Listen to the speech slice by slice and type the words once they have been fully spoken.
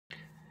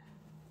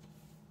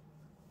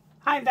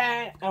Hi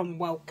there and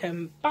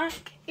welcome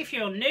back. If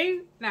you're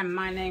new, then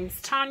my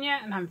name's Tania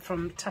and I'm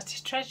from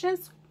Tatty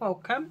Treasures.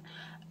 Welcome.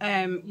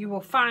 You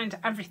will find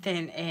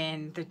everything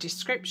in the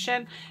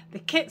description. The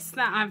kits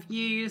that I've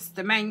used,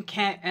 the main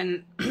kit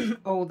and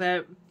all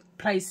the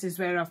places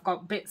where I've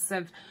got bits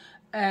of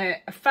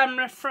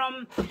ephemera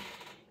from.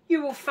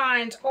 You will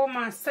find all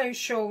my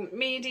social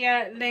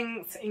media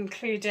links,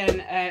 including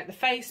the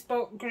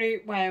Facebook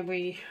group where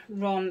we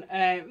run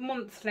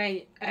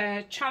monthly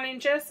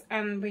challenges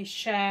and we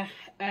share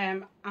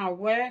our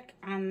work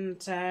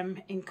and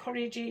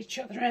encourage each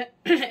other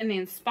and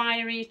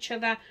inspire each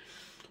other.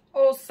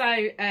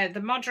 Also,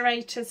 the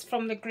moderators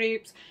from the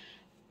groups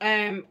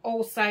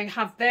also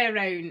have their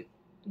own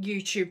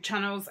YouTube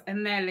channels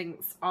and their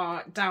links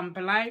are down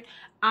below,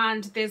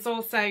 and there's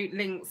also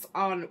links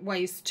on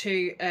ways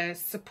to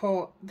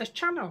support the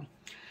channel.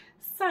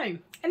 So,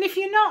 and if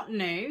you're not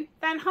new,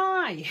 then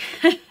hi.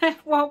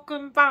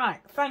 Welcome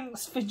back.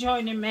 Thanks for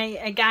joining me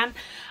again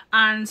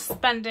and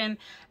spending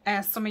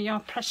some of your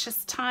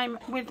precious time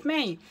with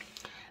me.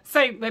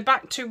 So we're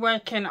back to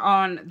working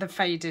on the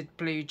faded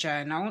blue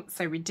journal.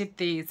 So we did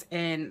these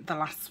in the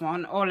last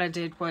one. All I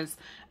did was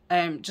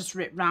just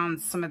rip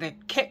round some of the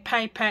kit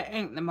paper,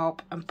 ink them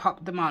up and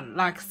pop them on.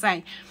 Like I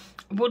say,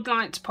 I would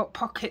like to put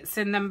pockets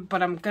in them,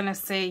 but I'm going to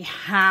see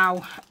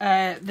how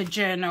the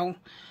journal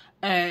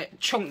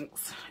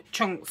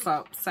chunks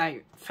up. So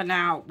for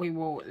now we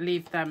will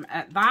leave them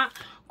at that.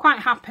 Quite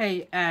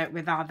happy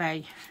with how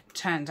they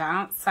turned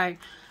out. So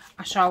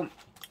I shall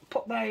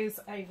put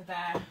those over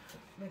there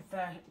with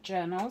the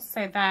journals,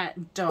 so they're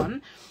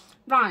done.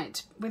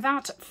 Right,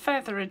 without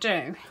further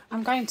ado,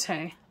 I'm going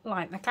to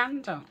light the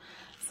candle.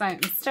 So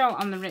I'm still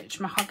on the rich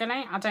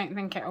mahogany. I don't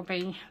think it'll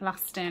be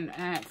lasting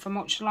for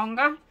much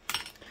longer.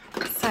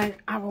 So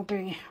I will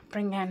be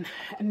bringing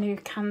a new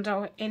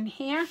candle in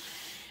here.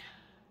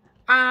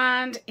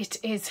 And it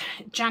is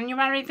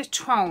January the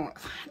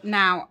 12th.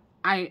 Now,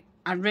 I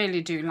really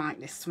do like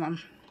this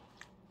one.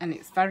 And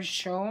it's very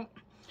short.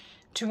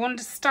 To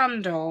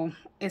understand all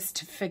is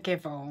to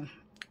forgive all.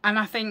 And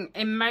I think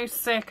in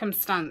most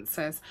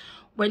circumstances,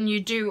 when you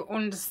do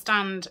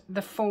understand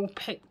the full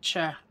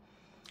picture,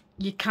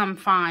 you can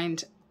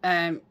find,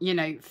 you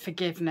know,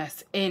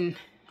 forgiveness in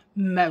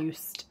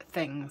most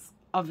things.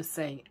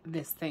 Obviously,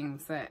 there's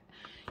things that,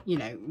 you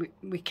know,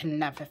 we can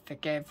never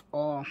forgive,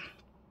 or,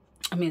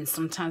 I mean,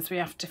 sometimes we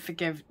have to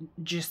forgive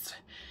just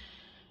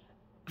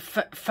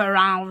for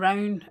our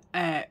own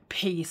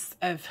peace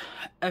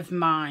of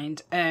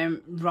mind,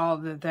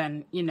 rather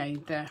than, you know,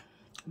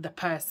 the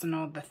person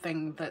or the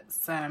thing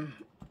that's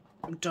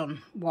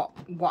done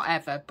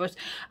whatever. But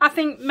I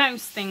think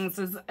most things,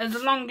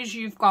 as long as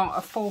you've got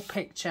a full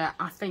picture,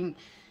 I think,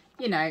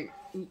 you know,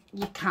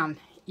 you can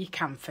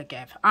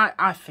forgive.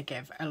 I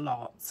forgive a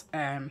lot.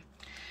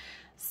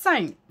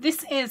 So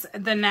this is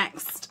the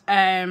next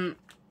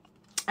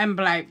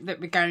envelope that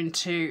we're going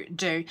to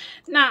do.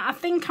 Now I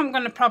think I'm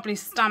going to probably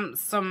stamp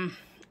some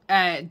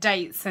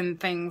dates and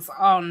things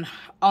on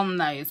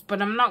those,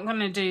 but I'm not going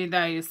to do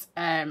those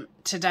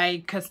today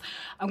because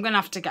I'm going to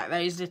have to get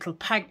those little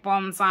peg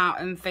ones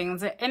out and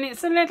things, and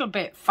it's a little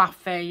bit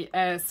faffy,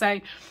 so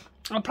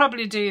I'll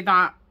probably do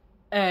that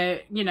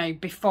you know,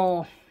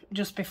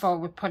 just before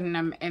we're putting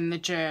them in the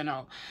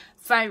journal.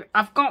 So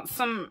I've got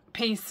some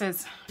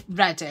pieces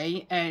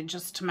ready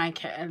just to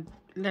make it a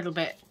little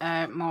bit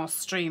more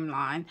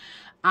streamlined,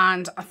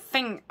 and I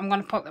think I'm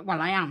going to put that,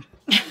 well, I am.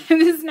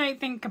 There's no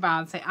think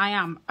about it. I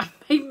am. I've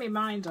made my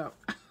mind up.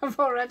 I've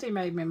already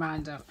made my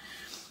mind up.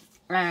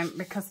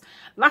 Because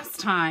last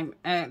time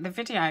the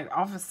video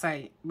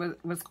obviously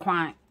was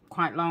quite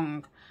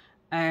long,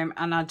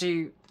 and I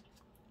do,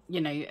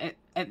 you know,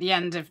 at the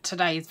end of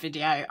today's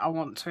video I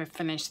want to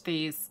finish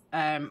these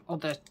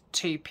other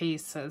two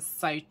pieces,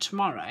 so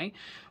tomorrow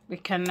we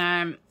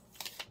can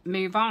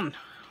move on.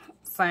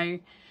 So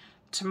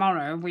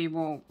tomorrow we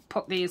will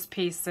put these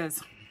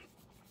pieces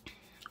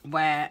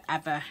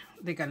wherever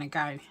they're going to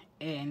go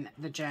in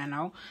the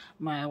journal.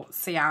 We'll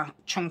see how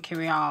chunky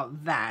we are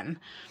then.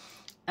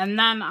 And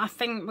then I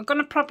think we're going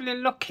to probably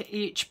look at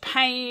each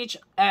page.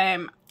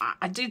 I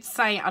did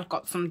say I've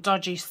got some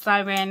dodgy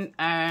sewing.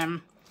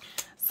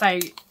 So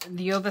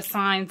the other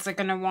sides are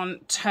going to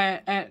want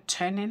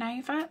turning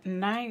over.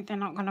 No, they're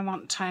not going to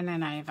want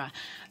turning over.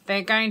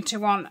 They're going to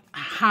want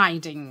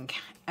hiding.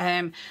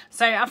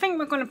 So I think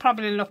we're going to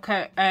probably look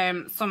at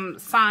some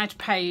side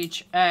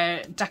page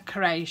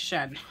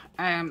decoration.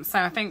 So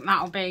I think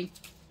that'll be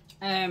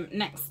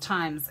next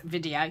time's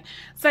video.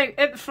 So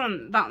at the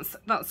front,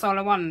 that's all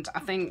I want. I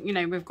think, you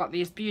know, we've got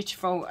these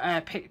beautiful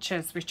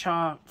pictures which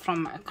are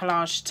from a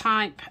collage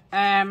type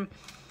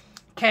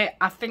kit.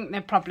 I think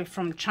they're probably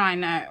from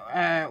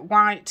China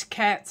white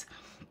kit,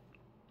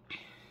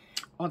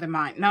 or they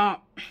might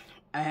not.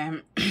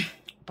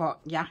 But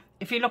yeah,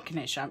 if you look in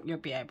it shop, you'll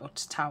be able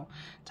to tell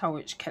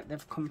which kit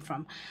they've come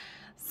from.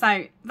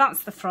 So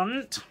that's the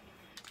front.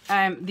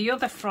 The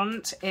other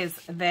front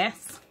is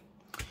this,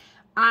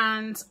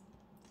 and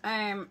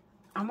I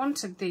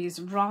wanted these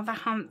rather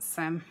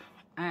handsome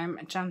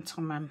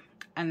gentlemen,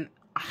 and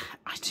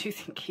I do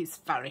think he's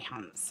very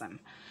handsome.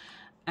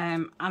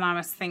 And I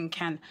was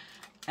thinking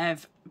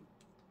of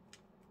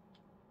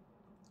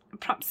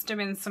perhaps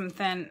doing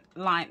something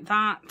like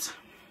that.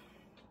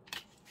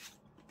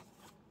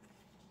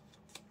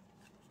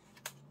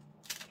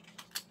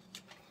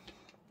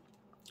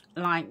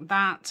 Like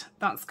that.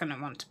 That's going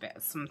to want a bit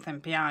of something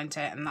behind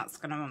it, and that's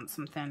going to want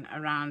something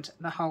around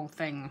the whole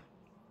thing.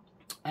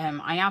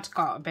 I had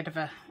got a bit of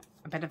a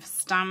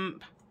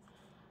stamp.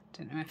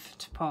 Don't know if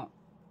to put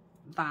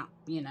that,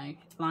 you know,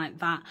 like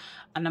that,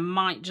 and I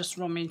might just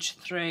rummage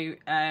through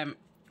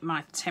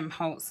my Tim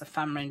Holtz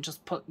ephemera and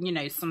just put, you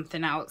know,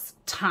 something else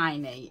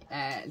tiny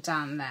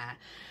down there.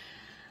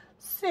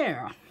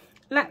 So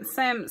let's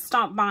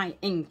start by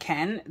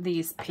inking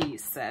these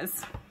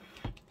pieces.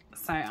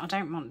 So I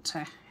don't want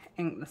to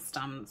ink the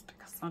stamps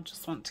because I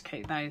just want to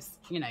keep those,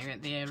 you know,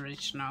 at the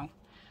original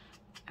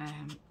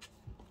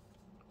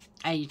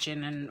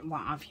aging and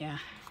what have you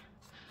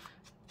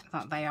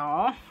that they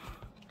are.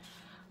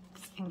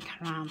 Let's ink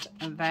around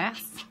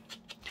this.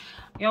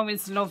 I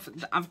always love,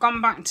 I've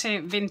gone back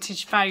to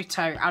vintage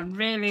photo. I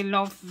really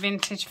love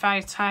vintage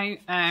photo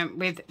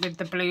with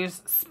the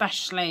blues,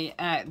 especially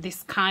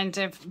this kind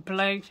of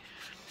blue.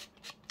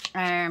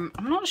 I'm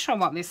not sure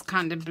what this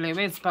kind of blue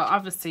is, but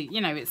obviously,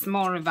 you know, it's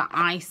more of an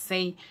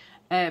icy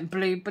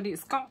blue, but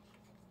it's not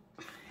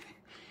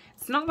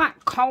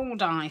that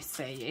cold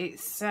icy.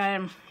 It's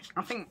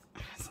I think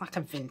it's like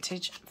a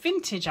vintage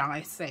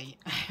icy.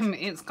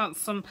 It's got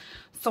some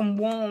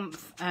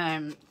warmth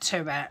to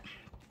it.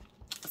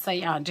 So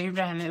yeah, I do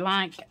really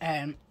like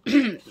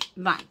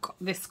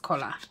this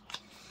colour.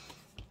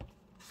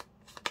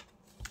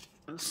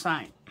 So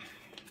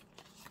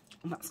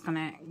that's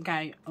gonna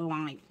go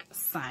like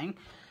so. I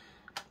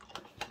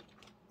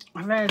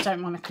really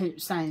don't want to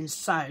keep saying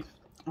so.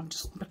 I've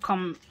just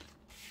become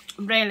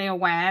really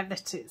aware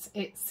that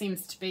it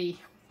seems to be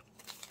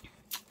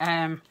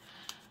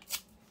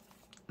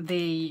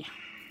the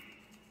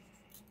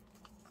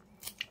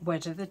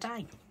word of the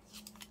day.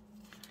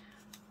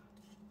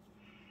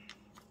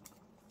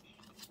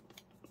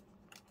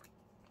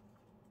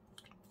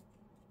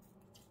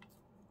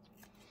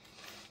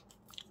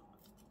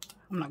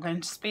 I'm not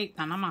going to speak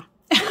then, am I?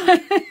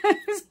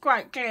 It's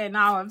quite clear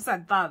now I've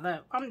said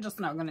that I'm just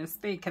not going to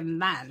speak,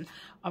 and then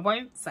I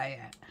won't say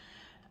it.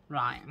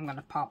 Right, I'm going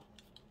to pop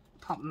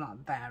that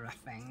there, I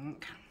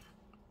think.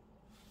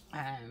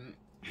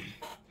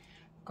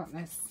 Got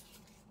this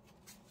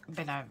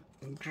bit of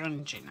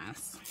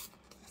grunginess.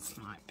 This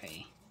might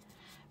be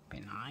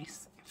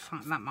nice. In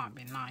fact, that might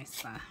be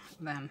nicer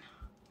than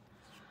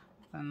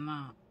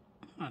that.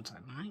 I don't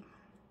know.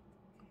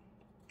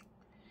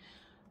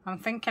 I'm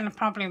thinking I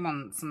probably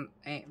want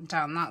it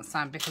down that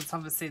side, because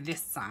obviously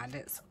this side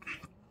it's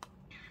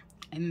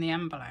in the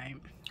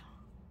envelope.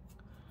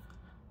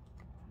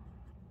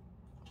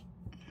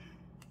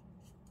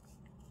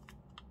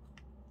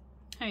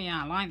 Oh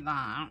yeah, I like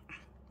that.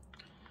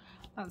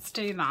 Let's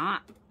do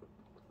that.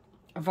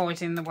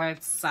 Avoiding the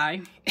word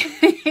so.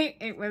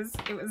 it was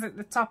at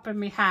the top of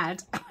my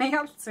head. I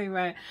had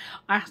to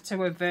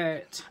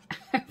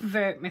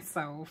avert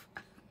myself.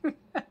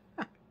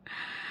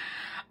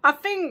 I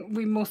think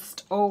we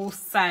must all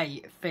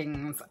say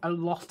things a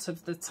lot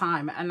of the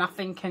time, and I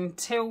think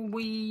until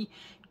we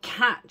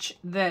catch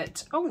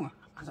that, oh,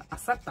 I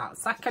said that a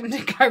second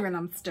ago and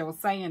I'm still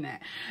saying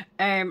it,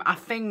 I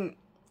think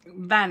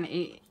then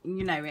it,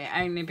 you know, it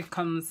only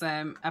becomes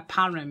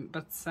apparent.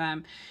 But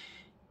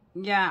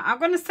yeah, I'm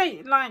gonna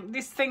say like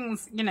these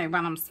things, you know,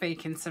 when I'm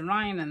speaking to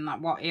Ryan and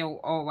that, what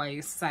he'll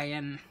always say,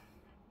 and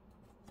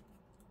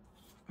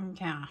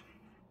yeah.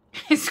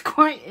 It's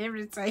quite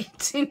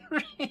irritating,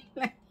 really.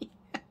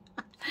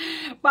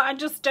 But I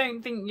just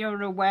don't think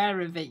you're aware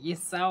of it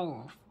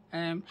yourself.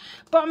 But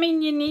I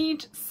mean, you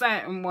need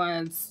certain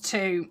words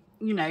to,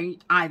 you know,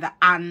 either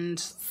and,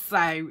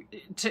 so,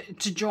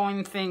 to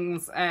join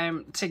things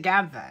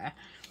together.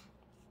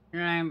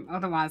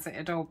 Otherwise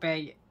it'd all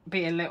be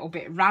a little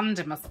bit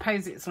random. I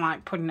suppose it's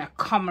like putting a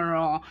comma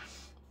or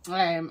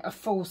a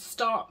full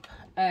stop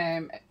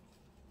at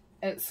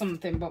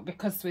something, but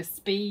because we're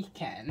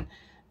speaking,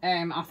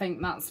 I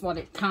think that's what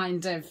it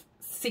kind of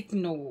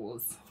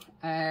signals.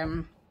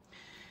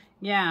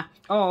 Yeah.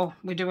 Or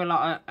we do a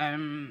lot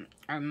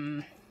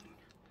of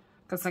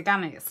because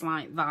again it's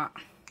like that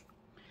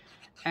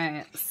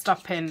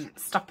stopping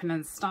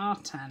and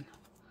starting.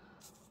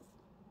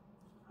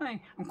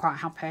 Hey, I'm quite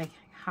happy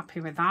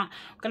with that.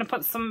 I'm going to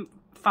put some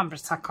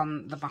Fabri-Tac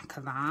on the back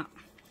of that,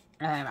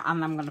 and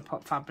I'm going to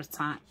put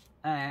Fabri-Tac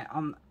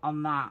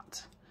on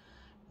that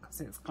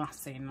because it's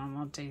glassy, and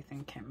I do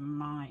think it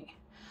might.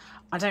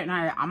 I don't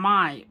know, I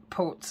might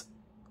put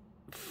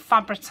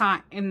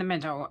Fabri-Tac in the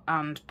middle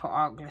and put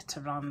art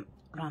glitter on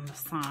the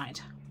side.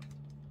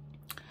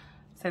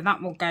 So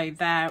that will go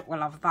there.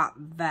 We'll have that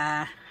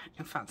there.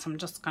 In fact, I'm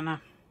just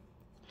gonna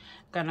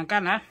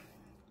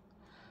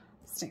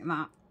stick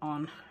that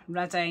on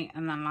ready,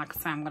 and then like I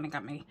say, I'm gonna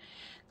get my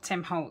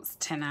Tim Holtz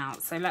tin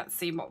out. So let's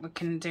see what we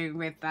can do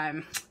with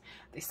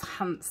this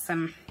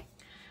handsome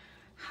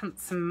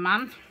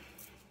man.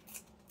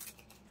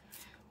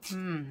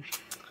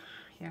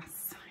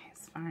 Yes,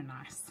 it's very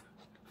nice.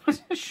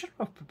 Shut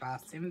up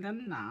about him,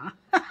 then I?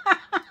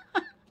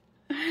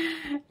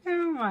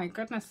 Oh my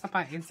goodness, I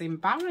bet he's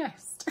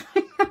embarrassed.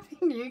 I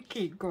think you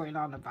keep going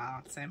on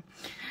about him.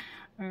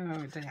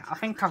 Oh dear, I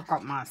think I've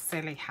got my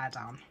silly head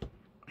on.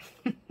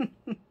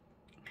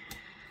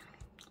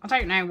 I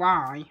don't know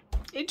why.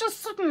 It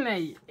just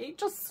suddenly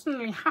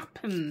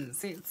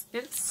happens. It's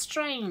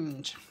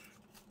strange.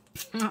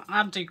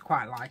 I do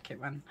quite like it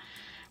when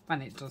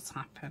it does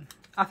happen.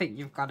 I think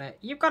you've got to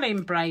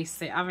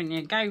embrace it, haven't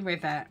you? Go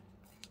with it.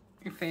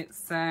 If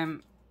it's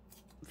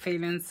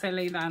feeling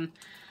silly, then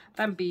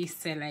be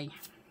silly.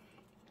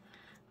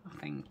 I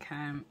think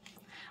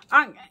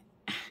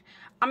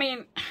I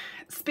mean,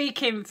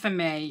 speaking for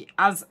me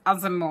as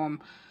a mum,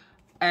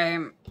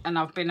 and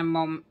I've been a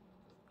mum,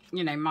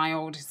 you know, my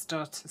oldest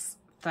daughter's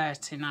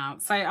 30 now,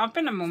 so I've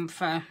been a mum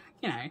for,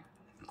 you know,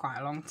 quite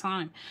a long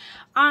time.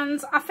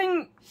 And I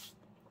think,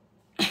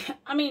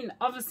 I mean,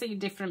 obviously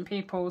different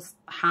people's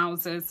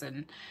houses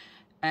and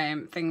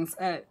things,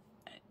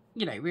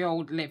 you know, we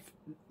all live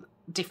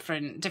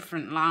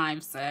different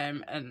lives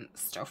and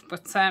stuff,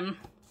 but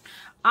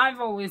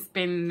I've always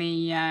been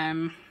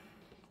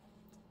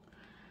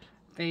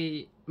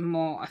the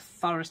more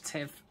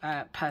authoritative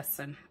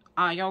person.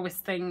 I always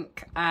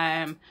think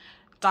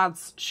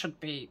dads should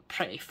be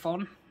pretty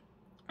fun,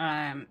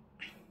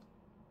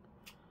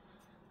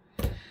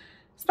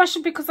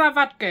 especially because I've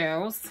had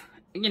girls,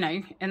 you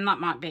know, and that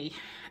might be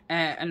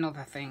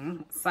another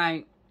thing. So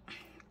I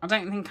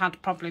don't think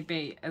I'd probably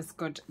be as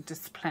good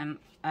discipline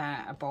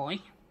a boy,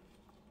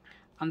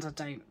 and I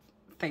don't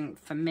think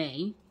for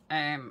me,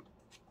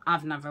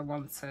 I've never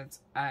wanted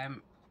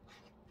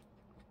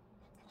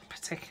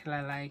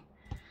particularly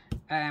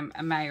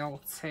a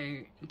male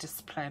to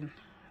discipline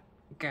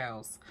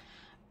girls.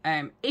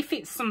 If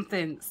it's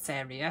something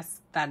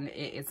serious, then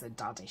it is a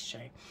dad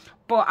issue.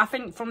 But I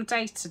think from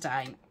day to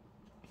day,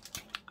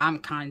 I'm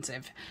kind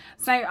of...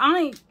 So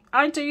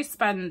I do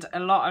spend a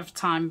lot of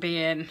time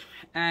being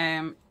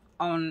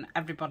on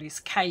everybody's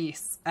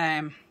case.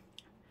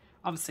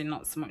 Obviously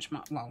not so much,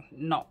 well,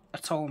 not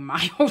at all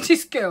my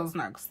oldest girls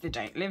now, because they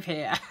don't live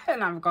here.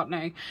 And I've got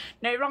no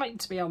right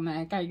to be on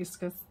their case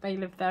because they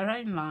live their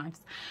own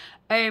lives.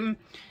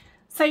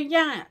 So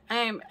yeah,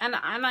 and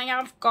I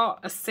have got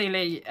a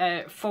silly,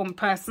 fun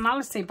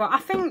personality, but I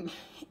think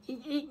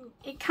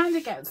it kind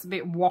of gets a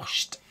bit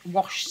washed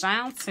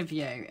out of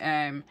you.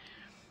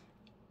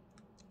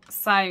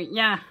 So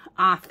yeah,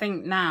 I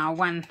think now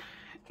when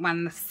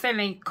the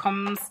silly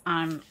comes,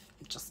 I'm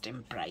just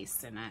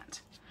embracing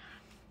it,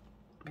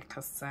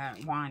 because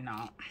why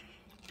not?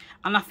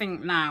 And I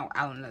think now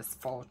Eleanor's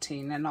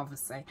 14, and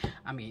obviously,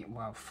 I mean,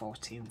 well,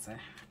 14's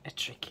a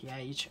tricky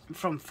age.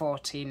 From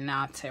 14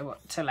 now till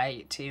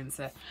 18's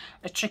a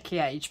tricky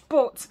age.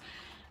 But,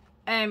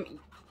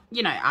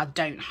 you know, I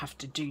don't have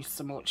to do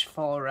so much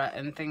for her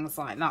and things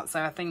like that.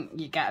 So I think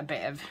you get a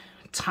bit of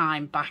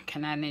time back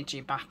and energy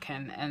back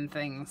and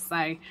things.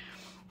 So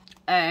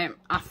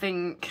I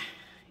think,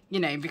 you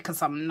know,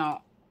 because I'm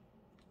not,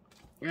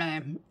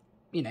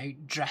 you know,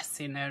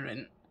 dressing her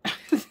and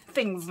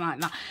things like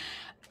that,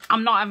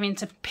 I'm not having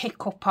to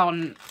pick up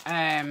on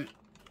her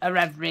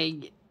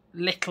every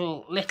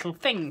little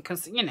thing,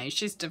 because, you know,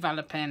 she's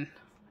developing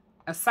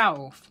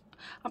herself.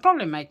 I'm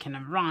probably making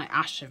a right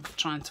ash of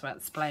trying to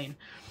explain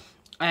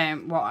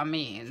what I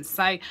mean.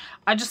 So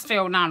I just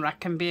feel now I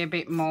can be a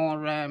bit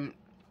more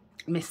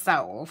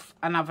myself,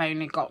 and I've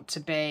only got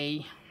to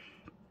be,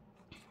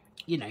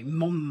 you know,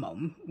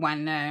 mum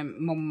when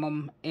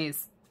mum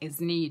is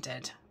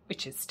needed,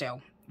 which is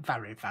still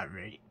very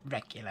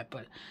regular,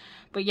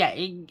 but yeah,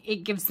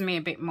 it gives me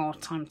a bit more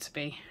time to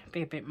be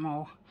a bit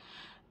more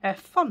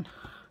fun,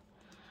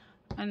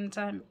 and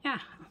yeah,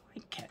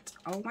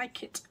 I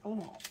like it a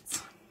lot.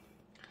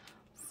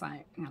 So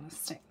I'm gonna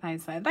stick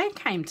those there. They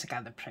came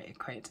together pretty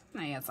quick, didn't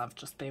they, as I've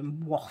just been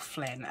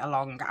waffling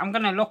along. I'm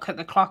gonna look at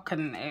the clock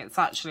and it's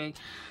actually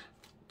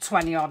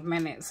 20 odd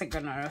minutes are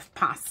gonna have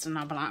passed, and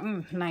I'll be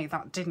like, no,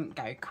 that didn't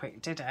go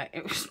quick, did it?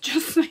 It was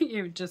just that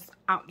you just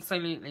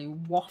absolutely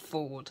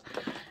waffled,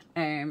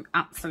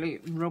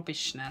 absolute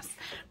rubbishness.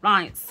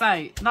 Right,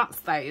 so that's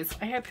those.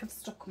 I hope I've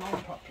stuck them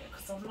on properly,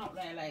 because I've not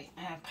really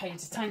paid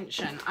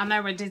attention. I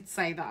know I did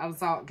say that I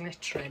was art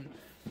glittering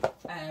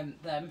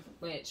them,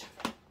 which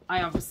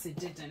I obviously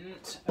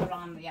didn't,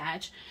 around the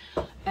edge.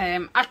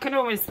 I can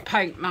always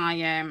poke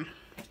my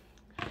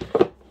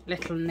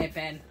little nib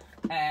in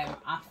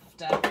after.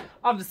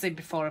 Obviously,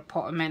 before I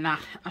put them in, I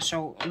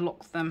shall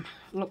look them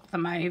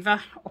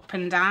over, up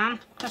and down.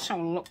 I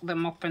shall look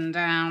them up and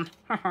down.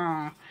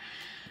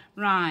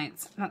 Right,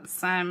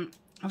 let's I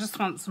just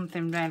want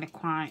something really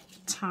quite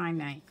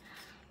tiny.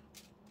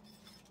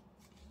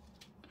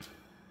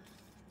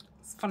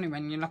 It's funny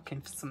when you're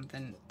looking for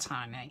something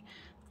tiny,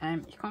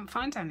 you can't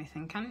find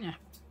anything, can you?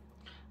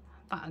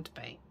 That'd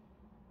be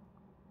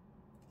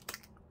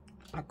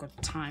a good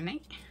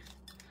tiny.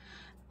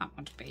 That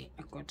would be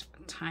a good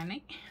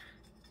tiny.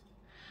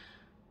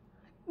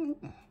 Ooh,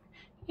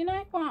 you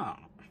know what? I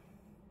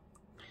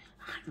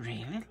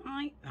really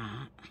like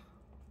that.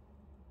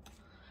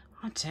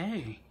 I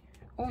do.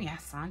 Oh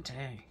yes, I do.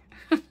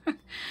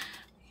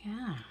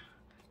 Yeah,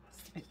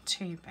 it's a bit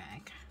too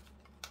big.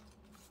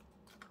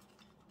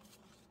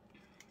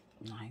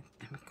 No,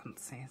 Emma couldn't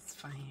see his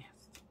face.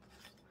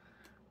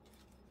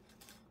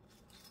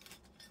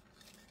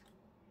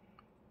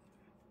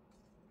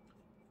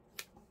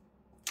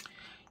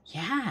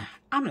 Yeah,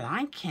 I'm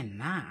liking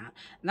that.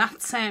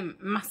 That's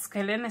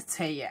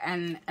masculinity,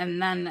 and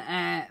then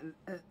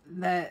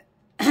the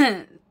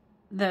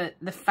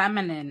the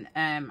feminine.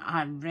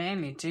 I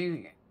really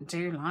do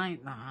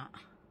like that.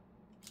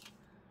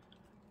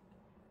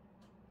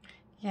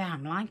 Yeah,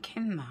 I'm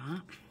liking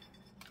that.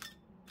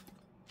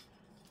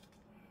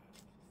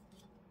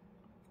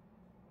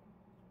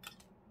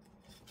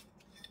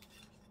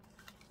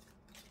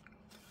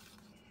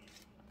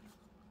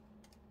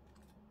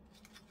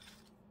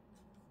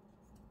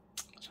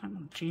 I don't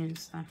want to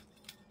use the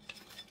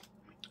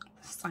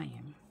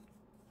same.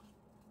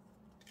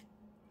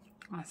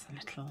 Oh, there's a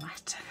little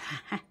letter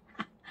there.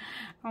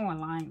 Oh, I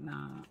like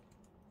that.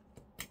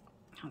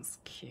 That's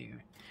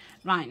cute.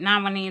 Right,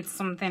 now I need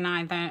something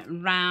either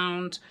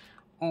round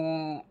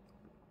or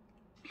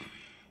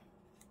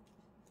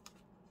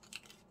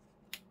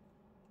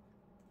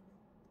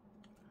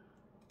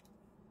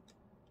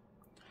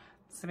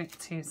it's a bit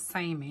too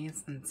samey,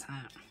 isn't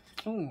it?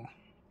 Oh.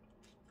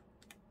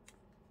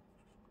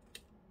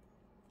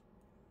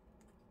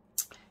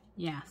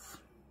 Yes.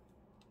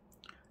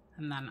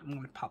 And then I'm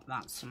going to pop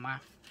that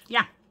somewhere.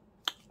 Yeah,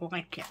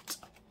 like it.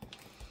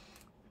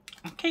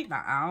 I'll keep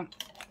that out.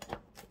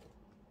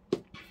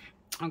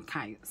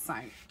 Okay, so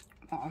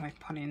what are we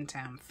putting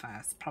down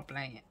first?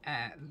 Probably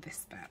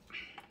this bit.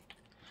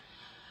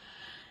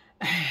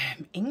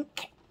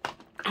 Ink.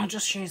 I'll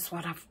just use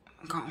what I've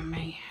got on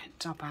my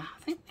dauber. I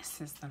think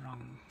this is the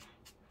wrong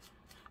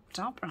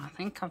dauber. I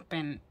think I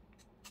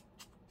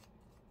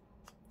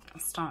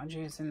started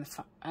using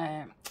the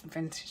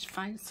vintage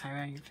photo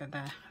over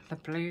the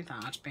blue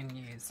that I'd been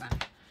using.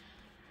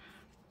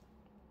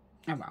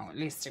 Oh, well, at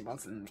least it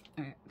wasn't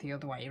the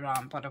other way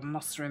around, but I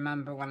must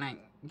remember when I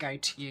go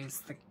to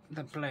use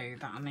the blue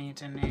that I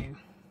need a new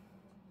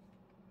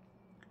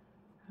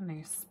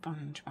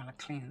sponge, well, a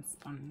clean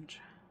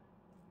sponge.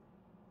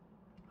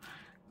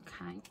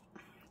 Okay,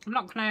 I'm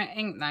not going to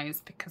ink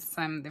those because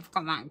they've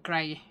got that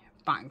grey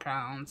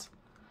background,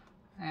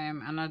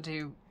 and I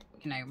do,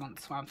 you know,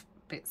 want to have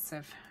bits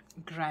of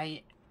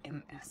grey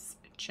in this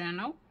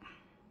journal.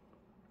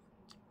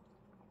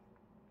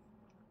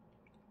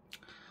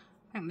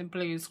 I think the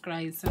blues,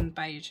 greys and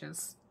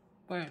beiges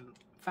were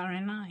very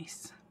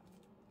nice.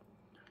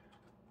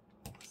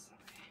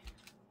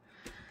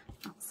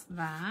 That's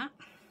that.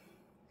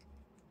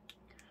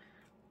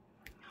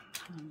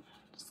 I'm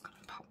just going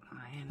to pop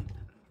that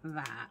in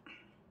that.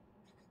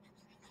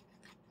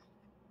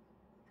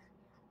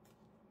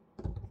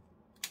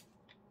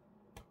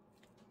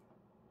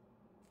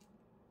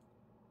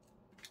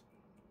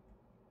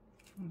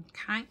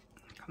 Okay, I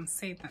can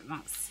see that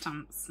that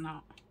stamp's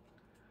not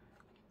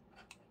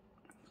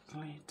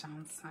glued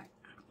down, so I'll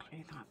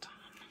glue that down.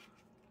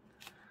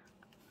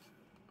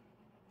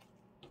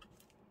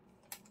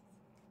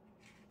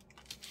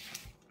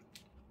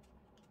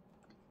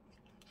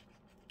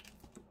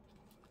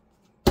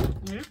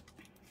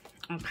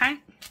 Yeah. Okay.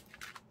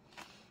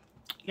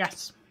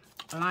 Yes,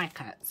 I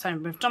like it. So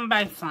we've done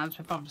both sides.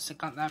 We've obviously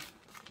got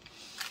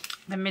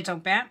the middle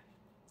bit.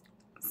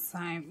 So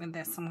with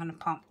this, I'm going to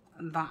pop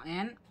that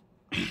in.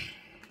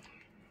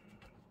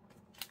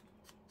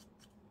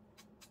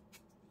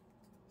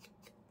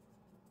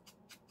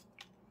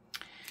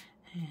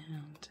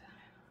 And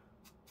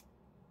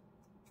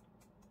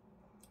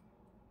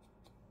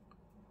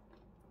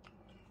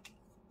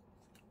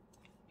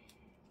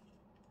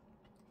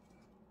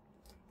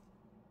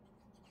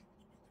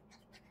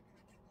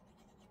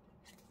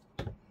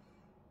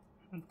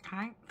okay,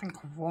 I think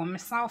I've worn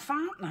myself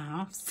out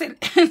now. I've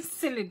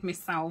sillied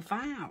myself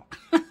out.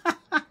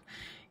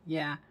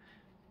 Yeah,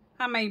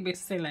 I may be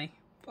silly,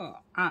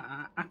 but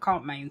I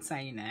can't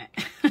maintain it.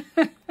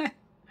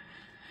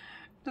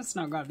 Just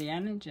not got the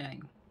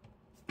energy.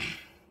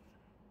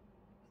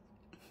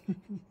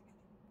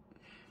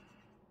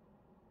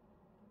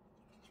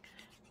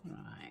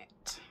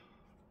 Right.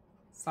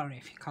 Sorry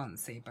if you can't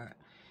see, but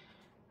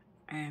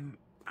I'm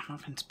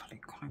having to put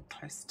it quite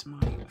close to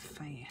my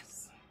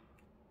face.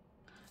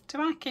 Do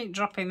I keep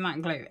dropping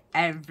that glue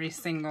every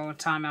single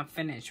time I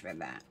finish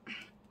with it?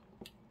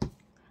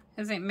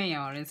 Is it me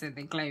or is it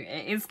the glue?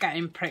 It is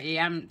getting pretty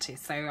empty,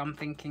 so I'm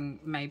thinking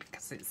maybe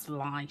because it's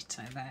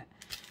lighter that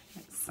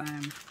it's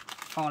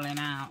falling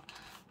out.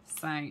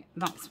 So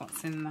that's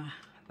what's in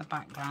the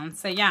background.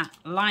 So yeah,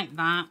 like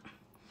that.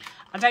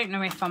 I don't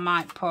know if I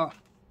might put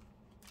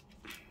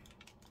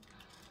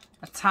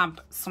a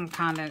tab, some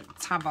kind of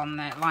tab on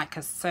there, like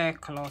a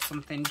circle or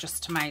something,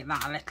 just to make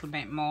that a little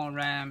bit more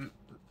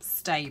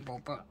stable,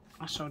 but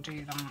I shall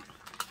do that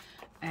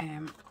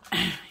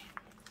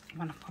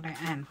when I put it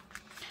in.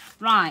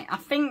 Right, I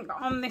think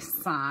on this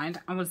side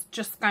I was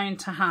just going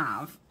to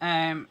have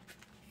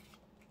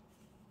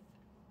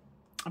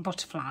a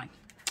butterfly,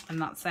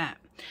 and that's it.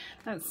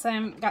 Let's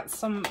get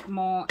some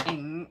more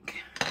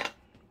ink.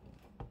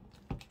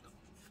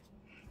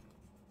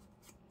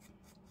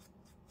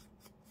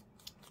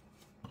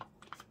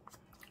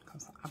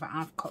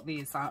 I've cut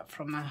these out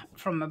from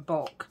a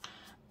book.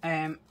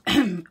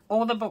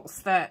 All the books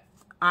that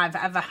I've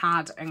ever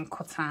had and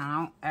cut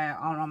out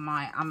are on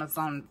my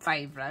Amazon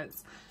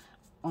favourites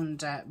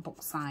under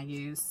books I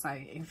use. So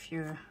if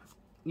you're,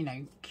 you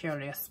know,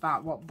 curious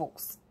about what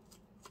books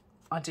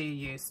I do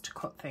use to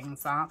cut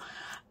things out.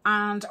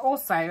 And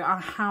also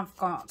I have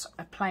got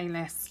a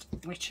playlist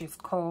which is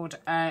called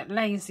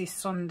Lazy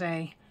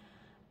Sunday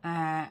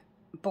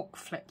Book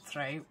Flip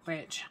Through,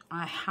 which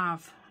I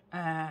have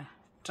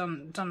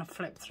done a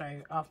flip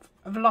through of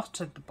a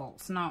lot of the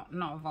books, not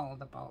of all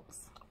the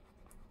books,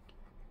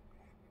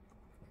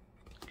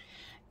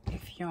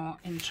 if you're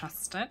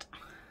interested.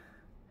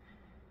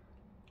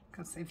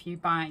 Because if you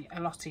buy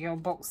a lot of your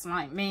books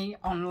like me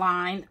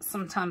online,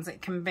 sometimes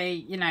it can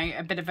be, you know,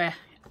 a bit of a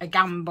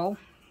gamble,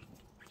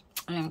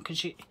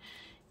 because you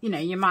know,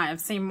 you might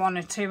have seen 1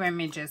 or 2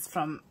 images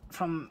from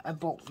a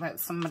book that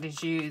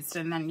somebody's used,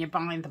 and then you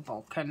buy the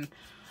book and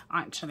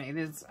actually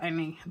there's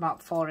only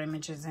about 4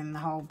 images in the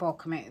whole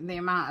book. I mean, the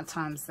amount of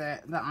times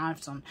that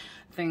I've done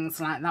things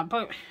like that.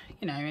 But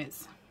you know,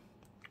 it's,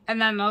 and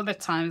then other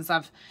times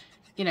I've,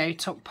 you know,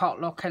 took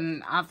potluck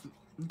and I've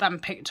then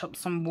picked up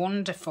some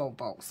wonderful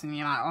books, and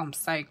you're like, oh, I'm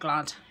so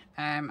glad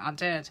I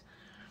did.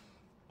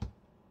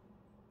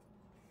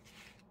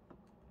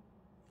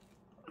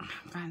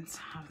 I'm going to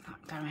have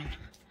that going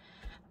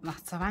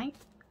that way.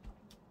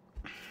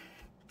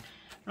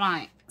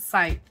 Right,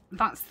 so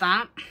that's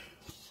that.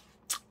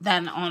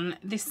 Then on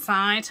this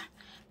side,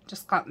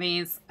 just got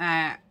these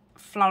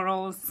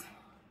florals.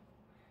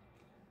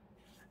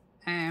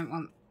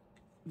 Well,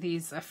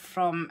 these are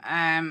from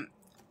a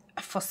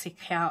fussy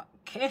cut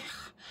kit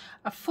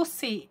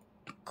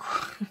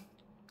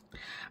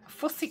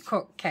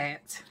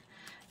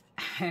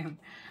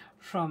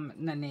from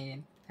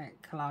Nanine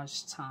at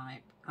Collage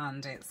Type,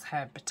 and it's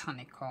her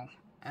botanical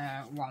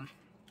one,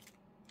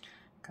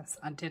 because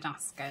I did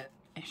ask her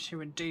if she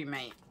would do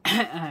me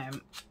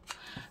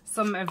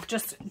some of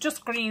just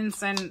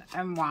greens and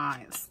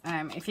whites.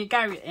 If you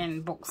go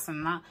in books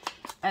and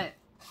that,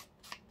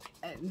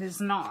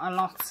 there's not a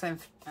lot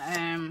of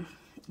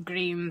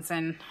greens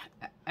and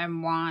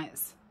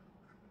whites.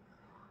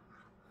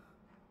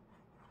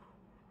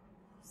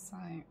 So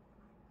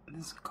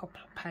there's a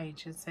couple of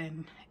pages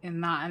in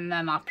that, and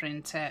then I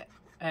print it,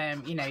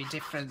 you know,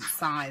 different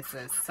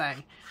sizes. So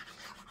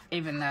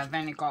even though I've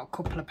only got a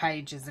couple of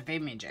pages of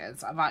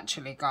images, I've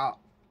actually got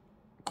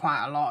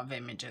quite a lot of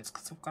images,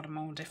 because I've got them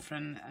all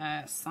different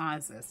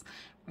sizes,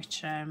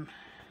 which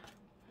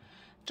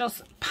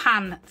just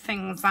pan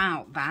things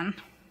out then.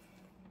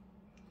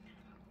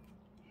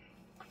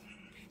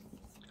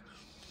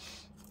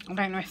 I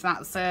don't know if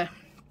that's a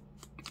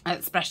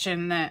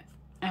expression that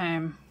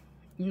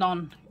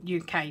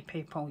non-UK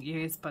people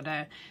use, but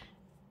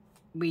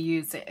we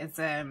use it as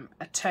a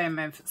term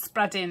of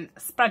spreading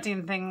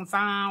things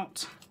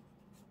out.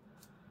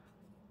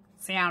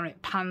 See how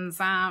it pans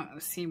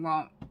out, see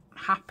what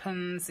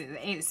happens.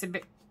 It's a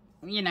bit,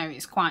 you know,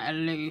 it's quite a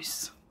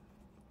loose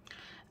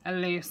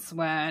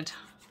word.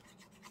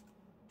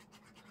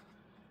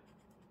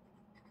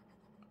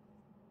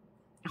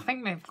 I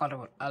think we've got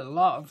a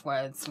lot of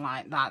words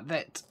like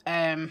that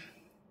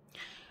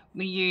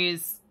we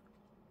use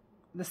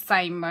the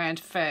same word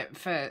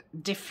for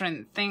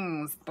different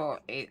things,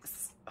 but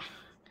it's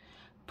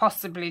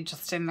possibly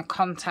just in the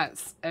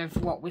context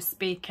of what we're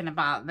speaking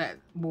about that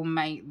will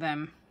make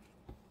them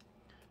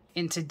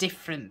into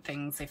different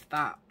things, if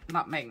that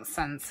makes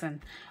sense.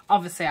 And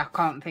obviously I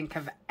can't think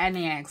of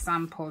any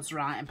examples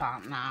right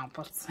about now,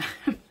 but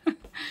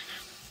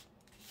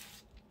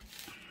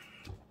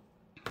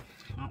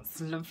that's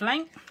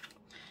lovely.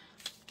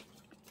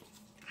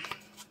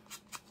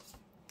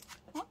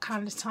 What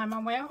kind of time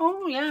are we?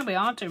 Oh yeah, we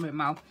are doing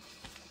well.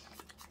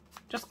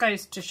 Just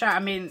goes to show, I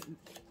mean,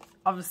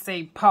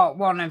 obviously part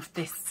 1 of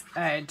this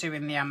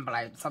doing the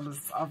envelopes, I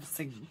was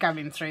obviously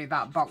going through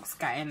that box,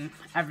 getting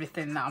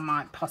everything that I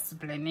might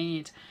possibly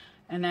need,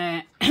 and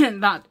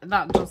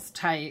that does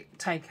take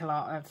a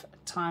lot of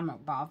time up,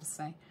 but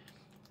obviously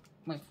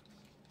we've,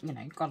 you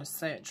know, got to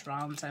search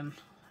around and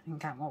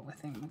get what we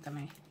think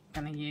we're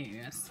gonna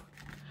use.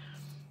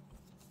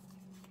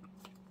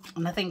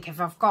 And I think if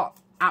I've got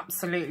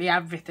absolutely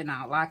everything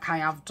out like I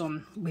have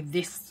done with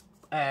this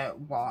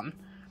one,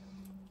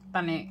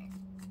 then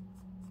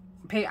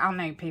I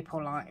know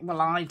people like,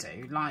 well, I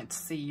do like to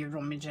see you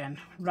rummaging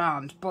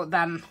around, but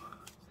then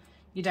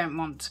you don't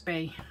want to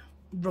be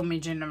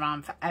rummaging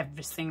around for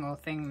every single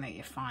thing that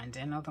you're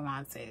finding,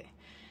 otherwise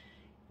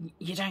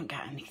you don't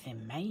get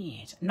anything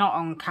made, not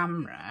on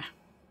camera.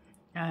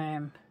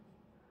 And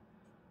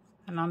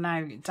I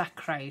know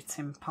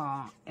decorating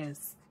part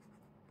is,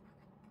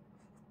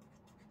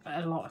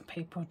 a lot of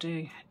people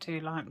do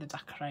like the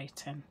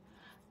decorating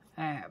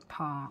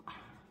part.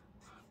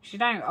 You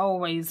don't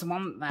always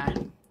want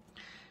the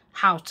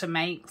how to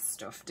make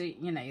stuff, do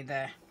you know,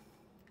 the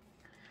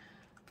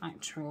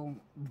actual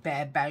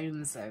bare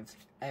bones of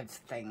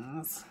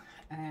things.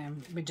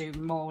 We do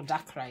more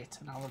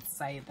decorating, I would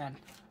say, than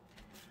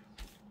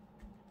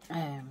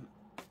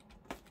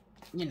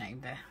you know,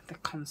 the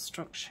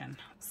construction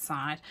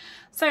side.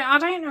 So I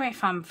don't know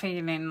if I'm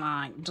feeling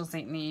like, does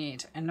it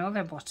need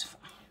another butterfly?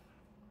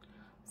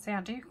 See,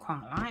 I do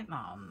quite like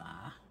that on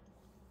there.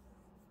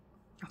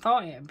 I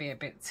thought it would be a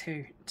bit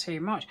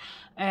too much.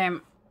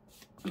 I've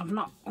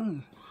not,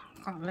 oh,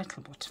 I've got a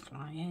little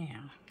butterfly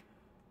here.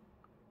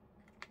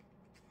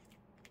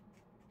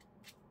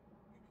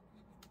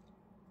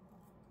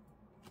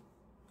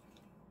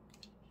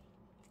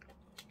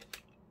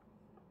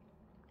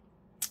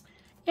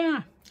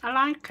 Yeah, I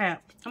like it.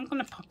 I'm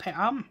going to pop it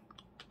on.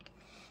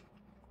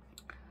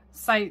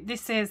 So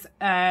this is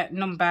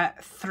number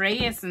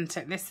 3, isn't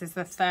it? This is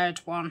the 3rd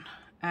one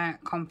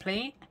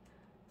complete.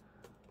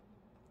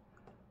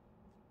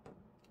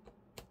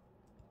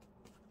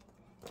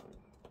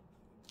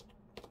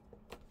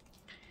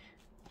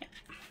 Yeah.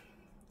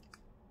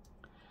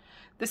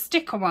 The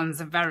sticker ones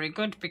are very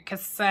good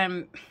because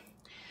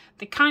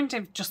they kind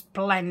of just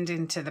blend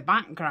into the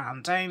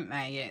background, don't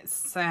they?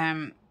 It's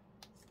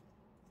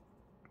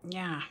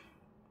yeah,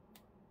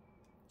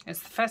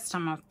 it's the first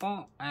time I've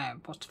bought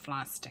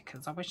butterfly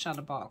stickers. I wish I'd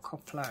have bought a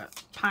couple of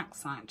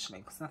packs actually,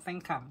 because I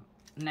think I've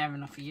never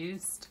enough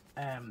used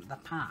the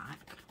pack.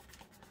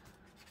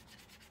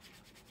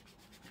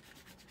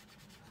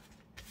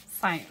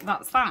 So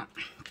that's that.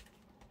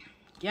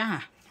 Yeah,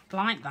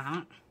 like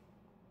that.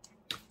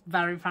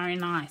 Very, very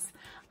nice.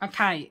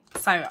 Okay,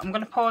 so I'm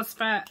going to pause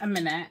for a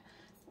minute.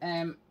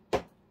 I'm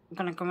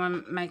going to go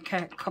and make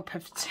a cup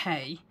of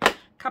tea.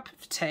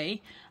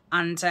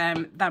 And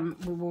then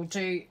we will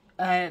do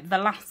the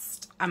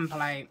last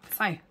envelope.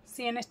 So,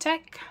 see you in a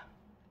tick.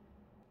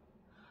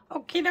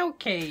 Okie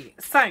dokie.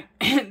 So,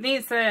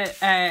 these are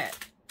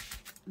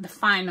the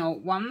final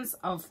ones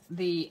of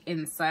the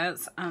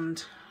inserts,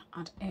 and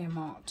I'd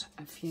earmarked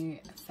a few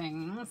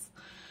things.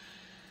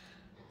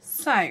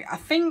 So, I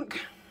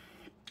think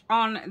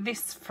on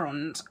this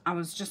front, I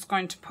was just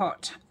going to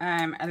put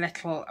a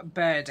little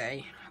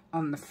birdie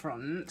on the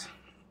front.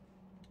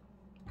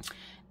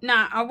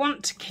 Now, I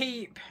want to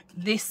keep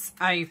this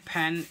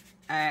open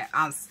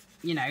as,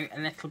 you know, a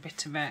little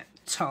bit of a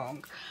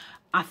tug.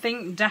 I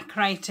think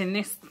decorating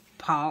this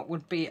part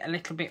would be a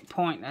little bit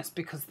pointless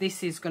because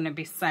this is going to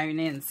be sewn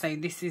in. So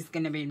this is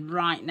going to be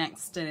right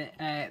next to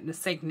the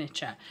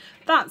signature.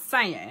 That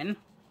saying,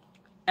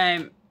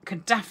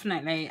 could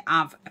definitely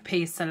have a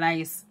piece of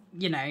lace,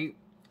 you know,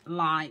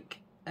 like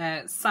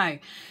so.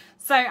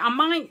 So I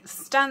might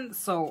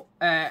stencil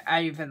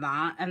over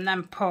that and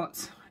then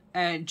put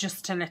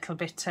just a little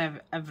bit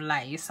of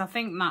lace. I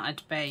think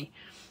that'd be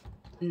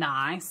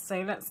nice.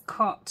 So let's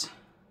cut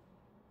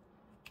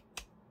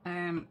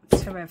 2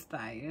 of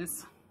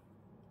those.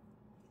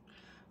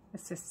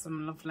 This is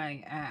some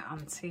lovely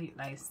antique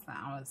lace that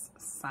I was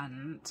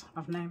sent.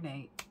 I've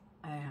nearly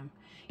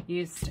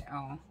used it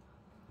all.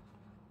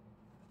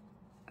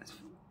 It's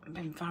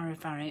been very,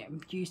 very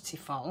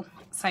beautiful.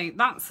 So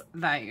that's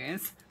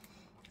those.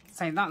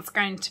 So that's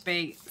going to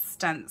be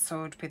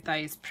stenciled with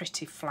those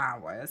pretty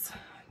flowers.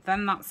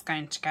 Then that's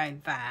going to go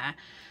there.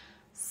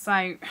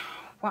 So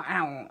what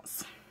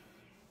else?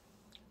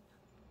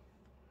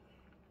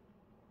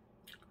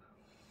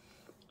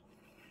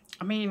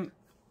 I mean,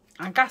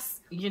 I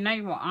guess you know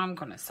what I'm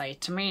going to say.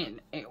 To me,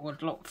 it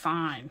would look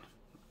fine.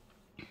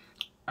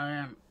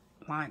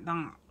 Like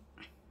that.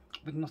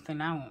 With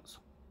nothing else.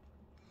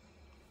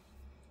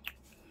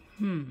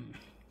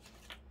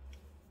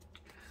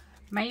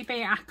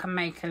 Maybe I can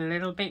make a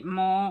little bit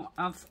more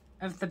of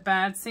the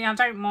bird. See, I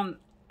don't want...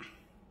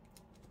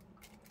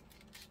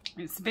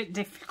 It's a bit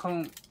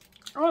difficult.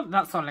 Oh,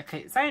 that's all I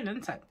keep saying,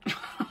 isn't it?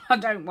 I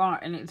don't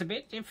want, and it's a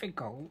bit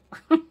difficult.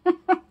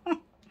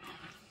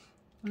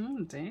 Oh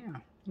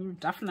dear. You've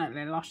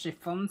definitely lost your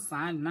fun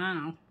side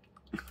now.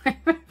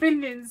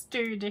 Everything's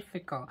too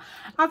difficult.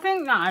 I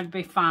think that'd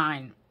be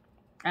fine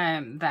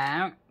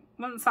there.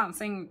 Once that's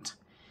inked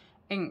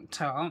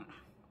up,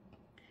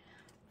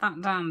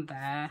 that down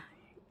there,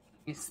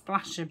 you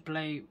splash of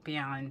blue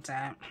behind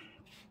it.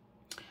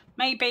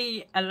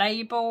 Maybe a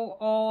label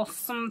or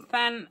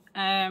something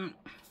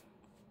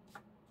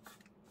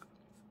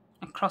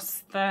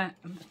across the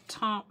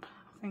top.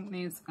 I think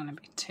these are going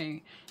to be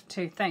too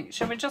thick.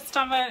 Shall we just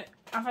have a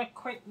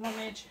quick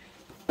rummage?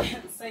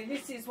 So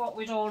this is what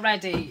we'd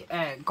already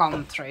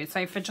gone through. So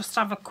if we just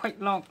have a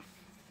quick look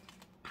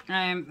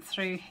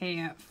through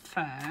here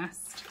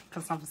first,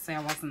 because obviously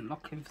I wasn't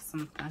looking for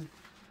something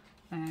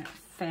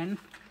thin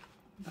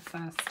the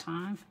first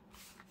time.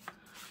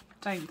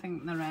 Don't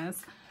think there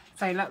is.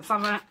 So let's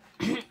have a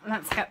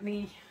let's get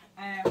the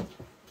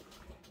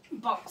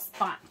box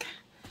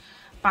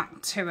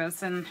back to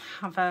us and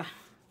have a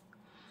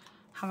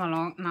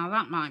look. Now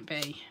that might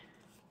be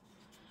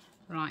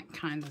right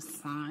kind of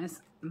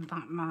size.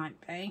 That might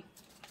be.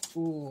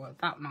 Oh,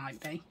 that might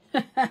be.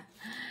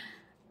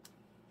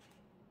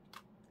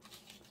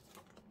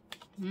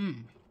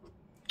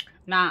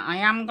 Now I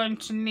am going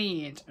to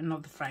need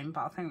another frame,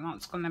 but I think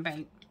that's going to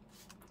be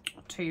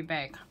too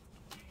big.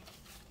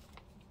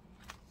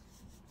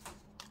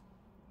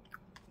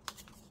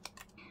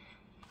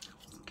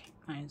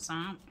 Keep those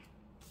out.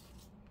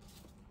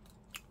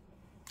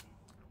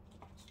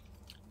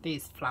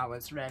 These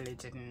flowers really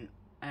didn't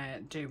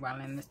do well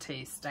in the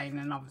tea stain,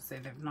 and obviously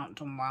they've not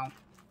done well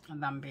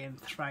and them being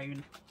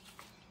thrown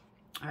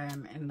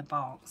in the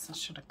box. I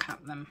should have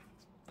kept them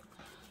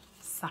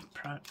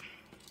separate.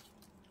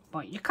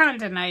 But you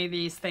kind of know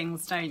these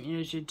things, don't you,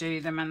 as you do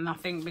them. And I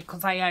think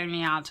because I only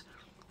had,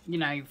 you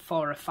know,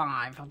 4 or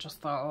 5, I just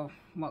thought, oh,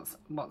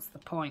 what's the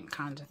point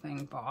kind of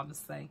thing. But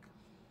obviously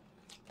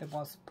there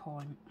was a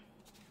point.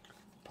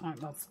 The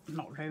point was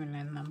not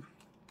ruining them.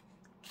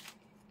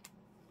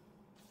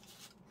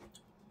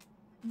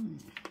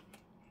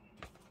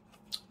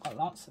 Got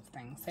lots of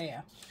things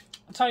here.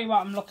 I'll tell you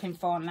what I'm looking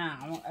for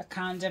now, a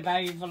kind of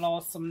oval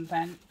or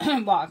something.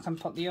 What I can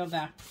put the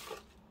other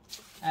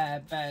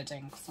bird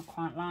in, because I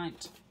quite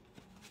liked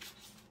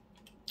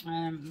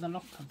the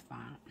look of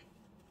that.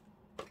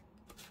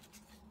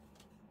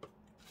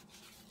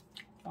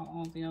 But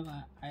all the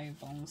other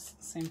ovals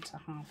seem to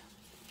have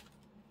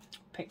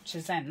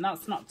pictures in.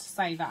 That's not to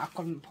say that I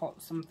couldn't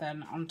put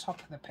something on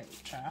top of the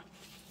picture.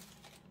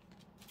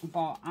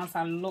 But as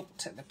I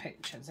looked at the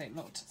pictures, it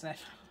looked as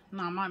if...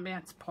 No, I might be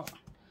able to put a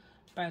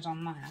bird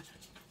on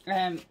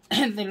there.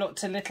 They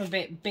looked a little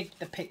bit big,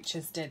 the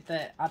pictures did,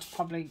 that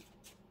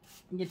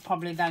you'd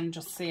probably then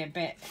just see a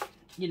bit,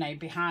 you know,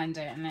 behind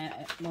it, and it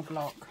would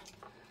look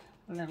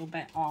a little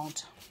bit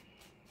odd.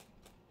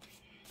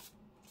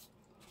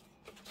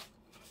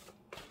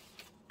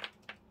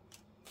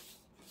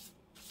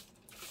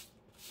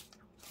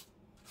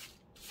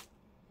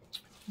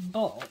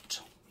 But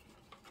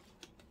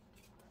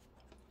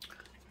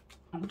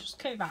I'll just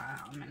keep that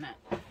out a minute.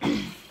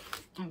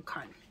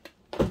 Okay,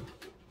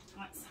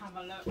 let's have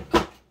a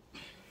look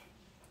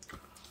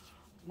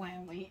where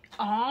we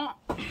are.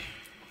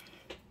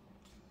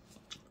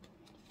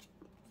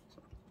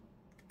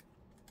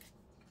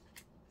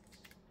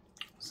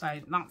 So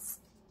that's,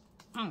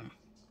 oh,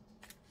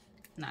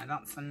 no,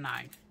 that's a no.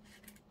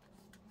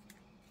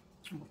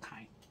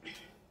 Okay,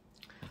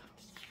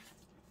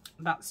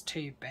 that's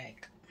too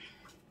big.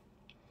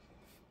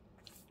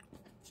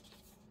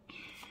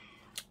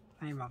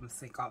 They've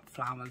obviously got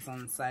flowers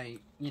on, so,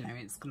 you know,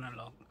 it's going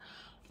to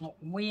look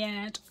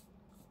weird.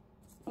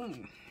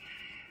 Ooh.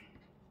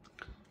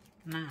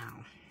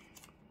 Now,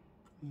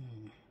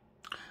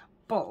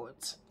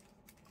 but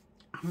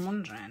I'm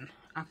wondering,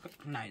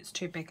 no, it's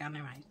too big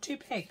anyway. Too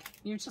big.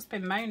 You've just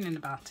been moaning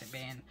about it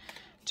being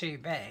too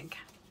big.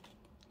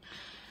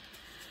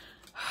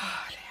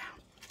 Oh,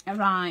 dear.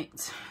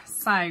 Right,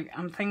 so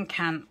I'm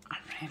thinking I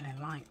really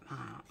like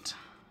that.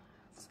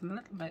 A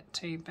little bit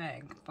too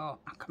big, but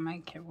I can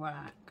make it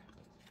work.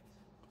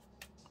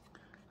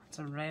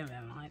 I really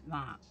like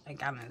that.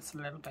 Again, it's a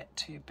little bit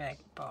too big,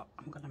 but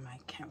I'm going to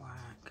make it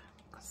work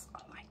because I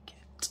like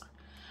it.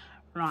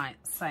 Right,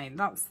 so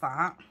that's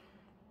that.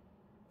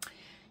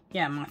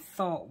 Yeah, my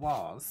thought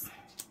was,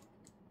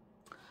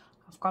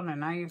 I've got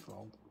an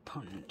oval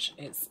punch.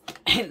 It's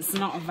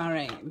not a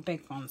very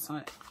big one, so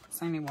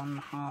it's only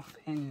 1.5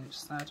 inch,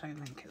 so I don't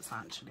think it's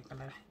actually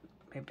going to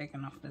be big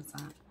enough, is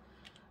that?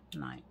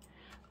 No.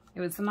 It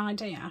was an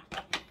idea,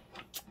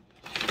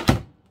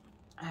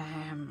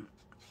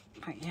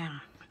 but yeah,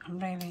 I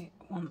really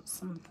want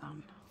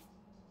something.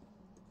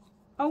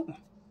 Oh,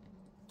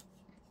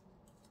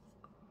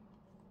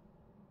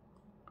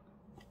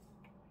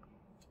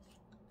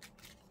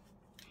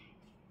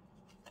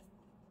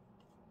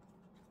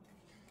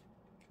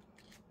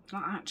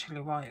 not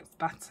actually why it's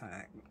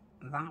better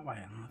that way,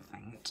 I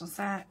think. Does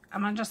it?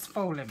 Am I just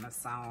fooling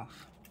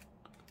myself?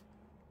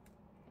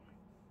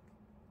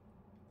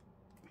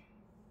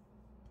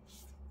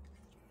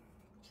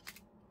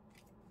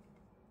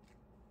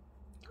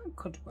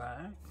 Could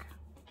work.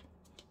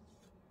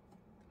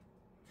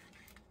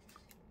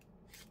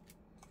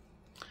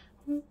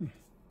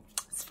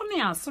 It's funny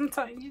how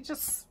sometimes you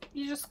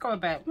just go a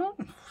bit, well,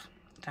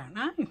 don't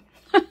know.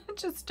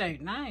 Just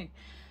don't know.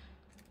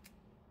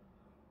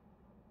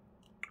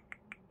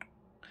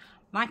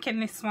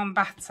 Liking this one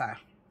better.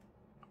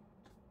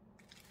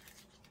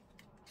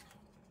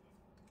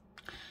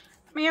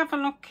 Let me have a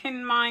look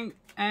in my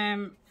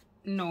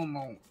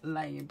normal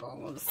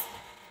labels.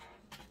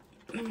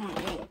 There might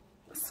be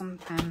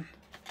something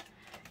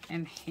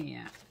in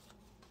here.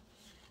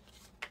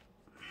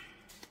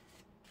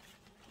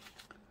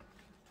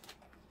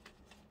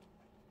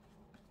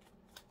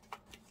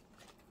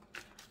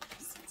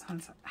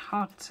 Sometimes it's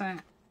hard to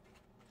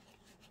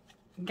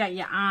get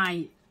your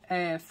eye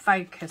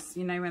focused,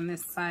 you know, when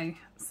there's so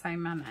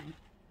many.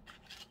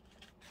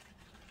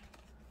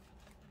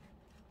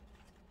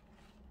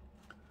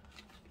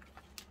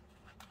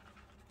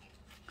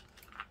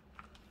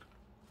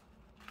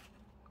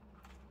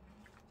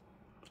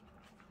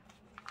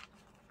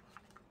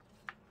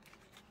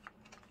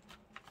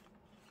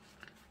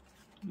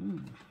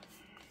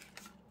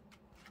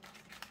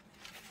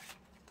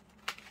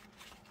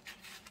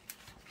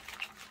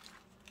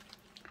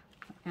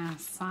 Yeah,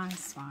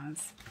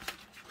 size-wise,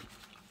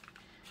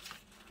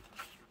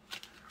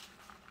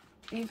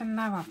 even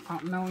though I've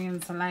got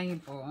millions of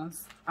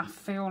labels, I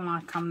feel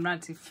like I'm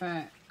ready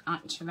for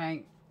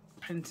actually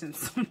printing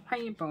some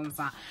labels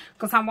out,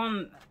 because I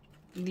want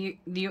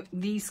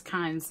these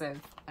kinds of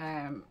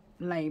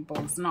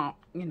labels, not,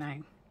 you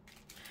know,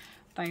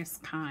 those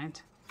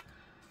kind.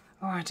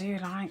 Oh, I do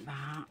like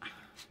that.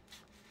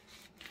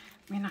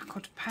 I mean, I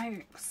could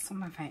poke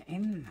some of it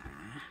in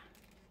there.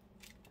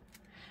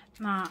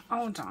 Now,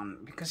 hold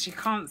on, because you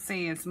can't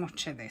see as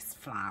much of this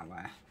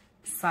flower.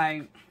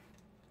 So,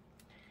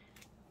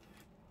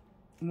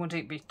 would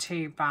it be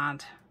too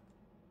bad?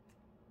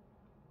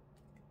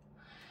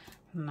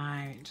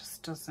 No, it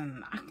just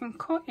doesn't. I can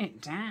cut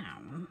it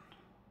down.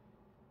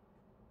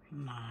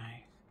 No.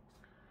 I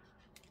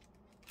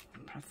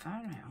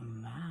prefer it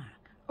on there.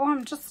 Oh,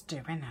 I'm just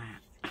doing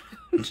it.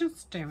 I'm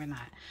just doing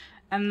it.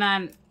 And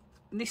then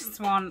this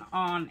one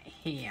on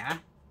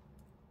here.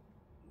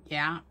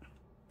 Yeah.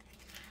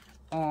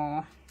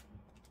 Or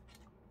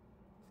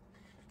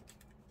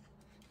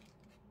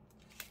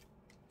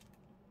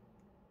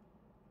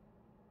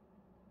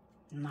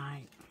no.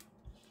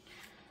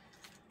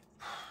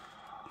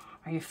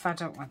 Are you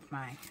fed up with me?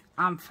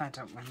 I'm fed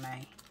up with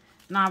me.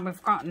 Now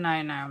we've got, no,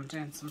 I'm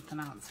doing something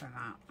else with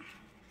that.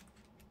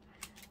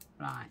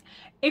 Right.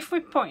 If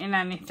we're putting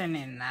anything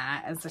in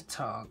there as a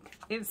tug,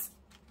 it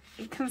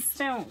can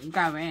still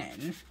go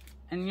in,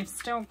 and you've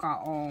still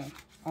got all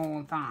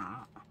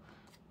that.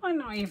 Might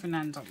not even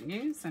end up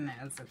using it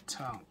as a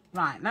tug.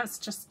 Right, let's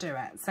just do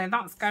it. So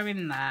that's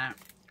going there.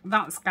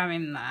 That's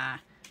going there.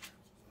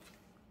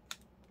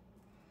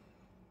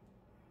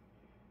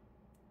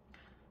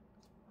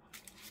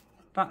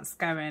 That's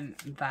going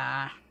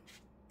there.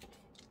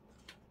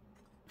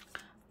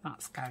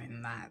 That's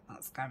going there.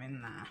 That's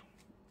going there.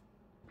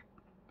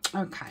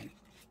 Okay.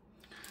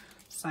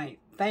 So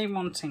they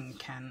want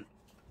inking.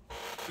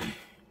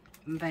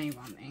 They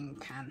want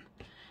inking.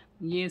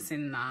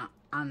 Using that,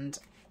 and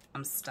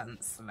I'm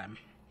stenciling.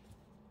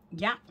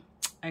 Yeah.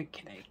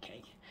 Okie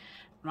dokie.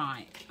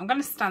 Right. I'm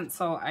going to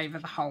stencil over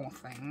the whole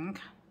thing,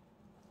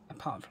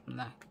 apart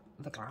from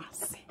the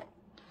glass.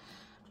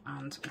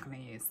 And I'm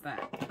going to use the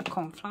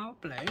cornflower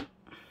blue.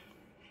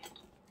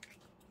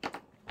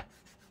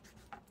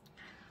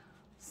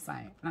 So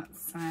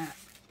let's take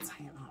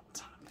that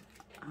tab,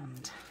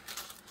 and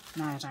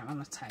no, I don't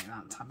want to take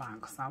that tab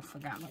out because I'll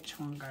forget which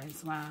one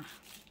goes where.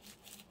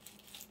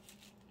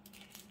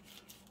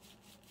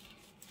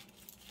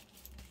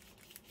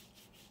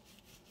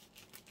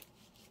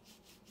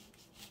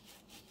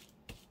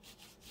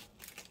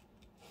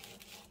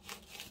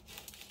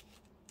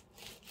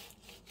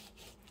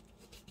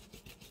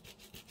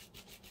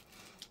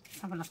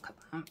 Have a look at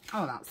that.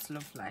 Oh, that's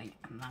lovely.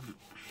 And then,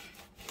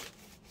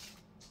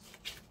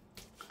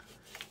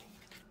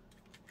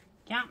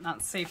 yeah,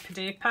 that's super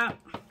duper.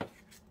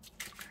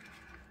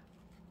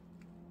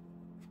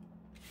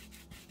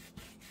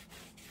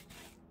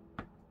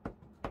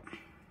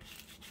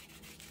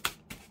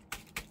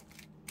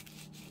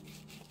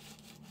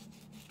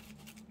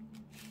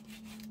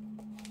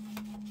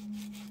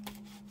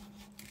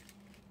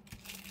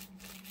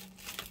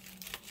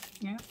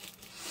 Yeah.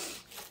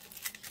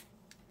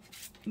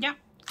 Yeah,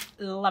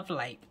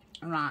 lovely.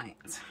 Right.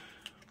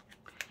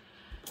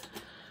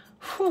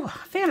 Whew,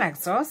 I feel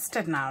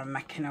exhausted now I'm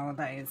making all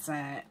those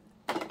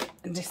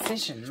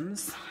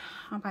decisions.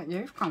 I bet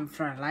you've gone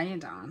for a lay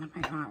down. I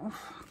bet like, oh,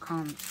 I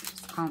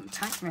can't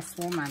take this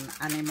woman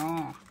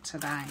anymore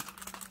today.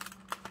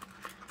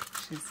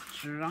 She's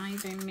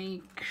driving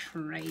me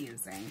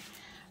crazy.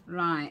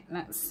 Right,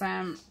 let's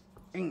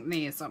ink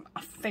these up.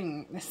 I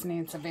think this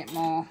needs a bit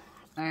more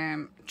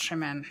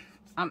trimming.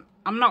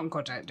 I'm not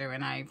good at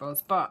doing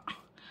ovals, but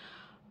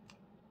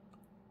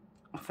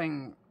I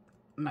think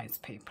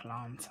most people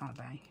aren't, are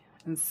they?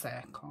 And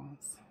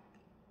circles.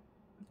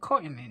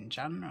 Cutting in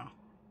general.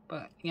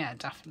 But yeah,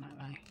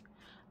 definitely.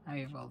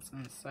 Ovals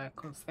and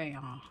circles, they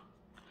are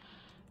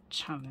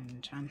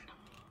challenging.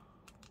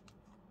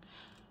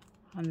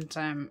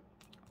 And,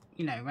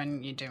 you know,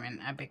 when you're doing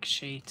a big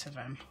sheet of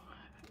them,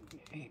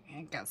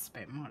 it gets a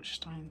bit much,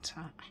 don't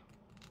it?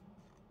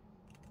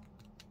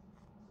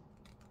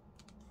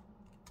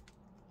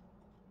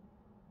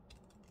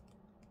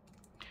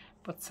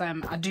 But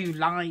I do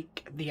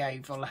like the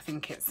oval. I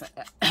think it's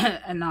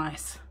a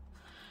nice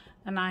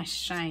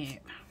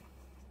shape.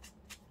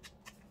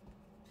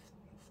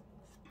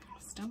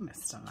 Still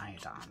missed a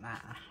load out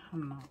there.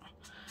 I'm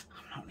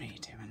not really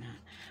doing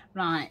it.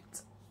 Right.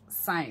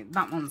 So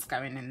that one's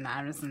going in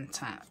there, isn't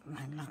it?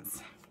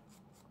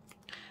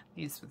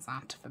 This was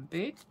out of a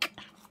book.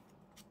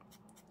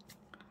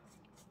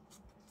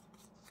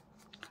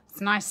 It's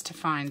nice to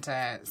find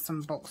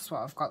some books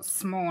where I've got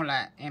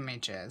smaller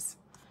images.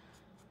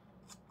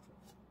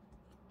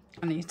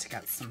 I need to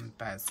get some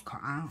birds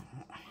cut out,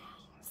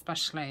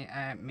 especially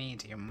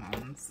medium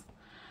ones.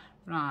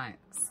 Right,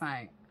 so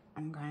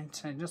I'm going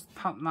to just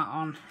pop that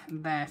on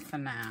there for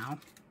now.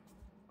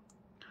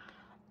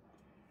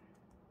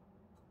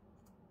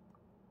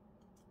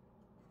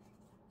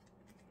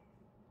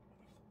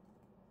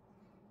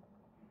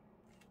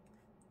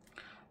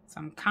 So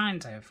I'm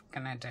kind of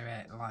going to do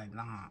it like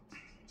that.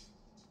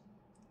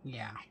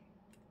 Yeah.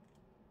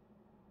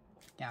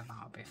 Yeah,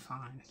 that'll be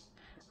fine.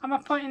 Am I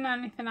putting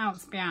anything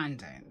else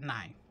behind it? No.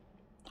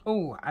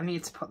 Oh, I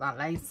need to put that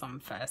lace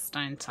on first,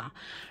 don't I?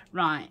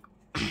 Right.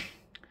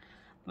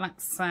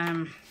 Let's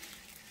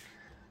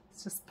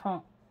just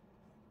put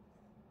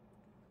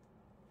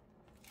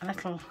a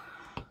little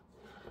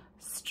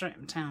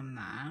strip down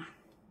there.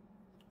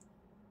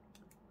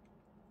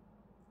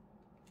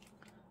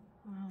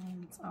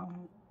 And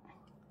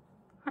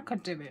I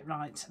could do it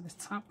right to the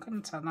top,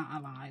 couldn't I? That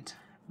allied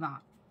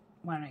that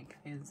where it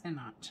goes in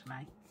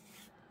actually.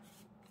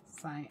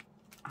 So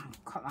I'll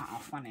cut that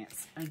off when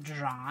it's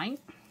dry.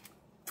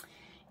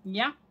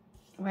 Yeah,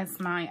 where's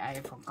my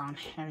oval gone?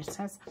 Here it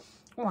is.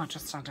 Oh, I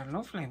just had a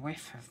lovely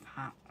whiff of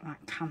that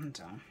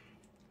candle.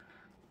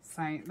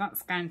 So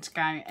that's going to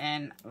go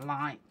in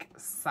like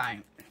so.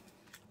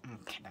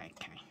 Okay.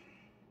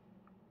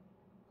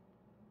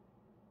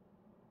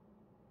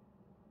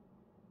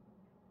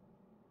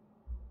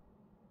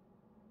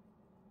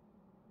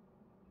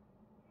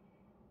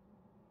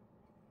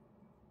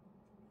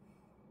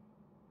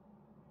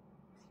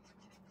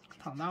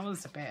 Oh, that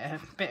was a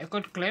bit of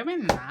good glue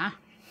in there.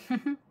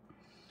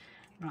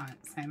 Right,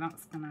 so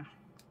that's gonna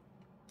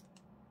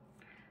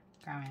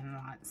go in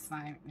like so.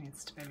 It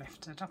needs to be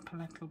lifted up a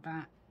little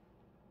bit.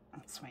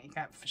 That's what you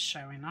get for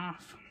showing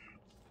off.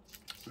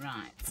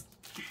 Right.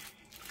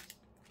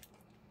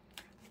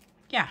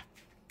 Yeah.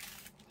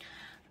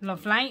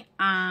 Lovely.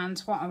 And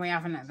what are we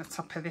having at the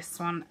top of this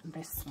one?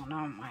 This one,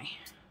 aren't we?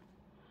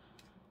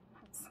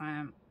 Let's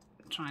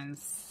try and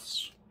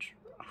straighten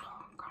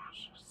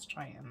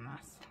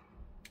this.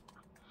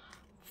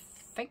 I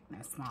think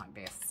this might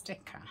be a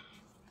sticker.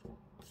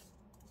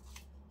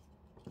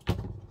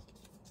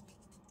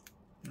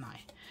 No,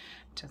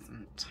 it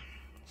isn't.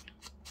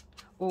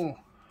 Oh,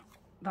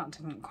 that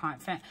didn't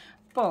quite fit,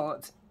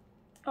 but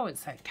oh,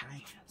 it's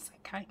okay. It's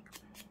okay.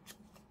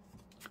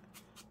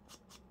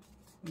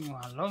 Oh,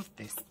 I love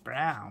this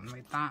brown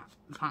with that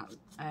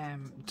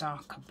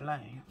darker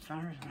blue.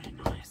 Very, very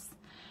nice.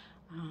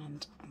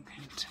 And I'm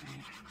going to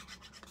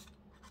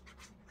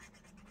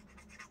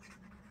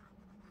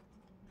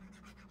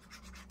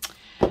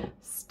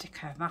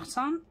sticker that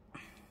on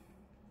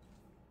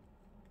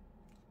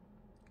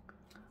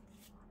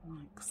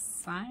like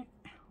so.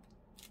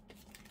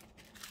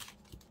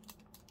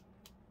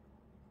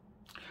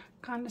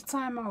 Kind of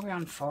time are we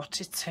on?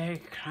 42.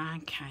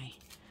 Okay.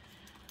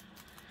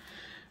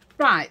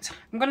 Right,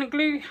 I'm gonna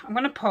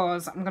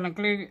pause, I'm gonna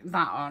glue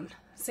that on.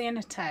 See you in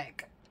a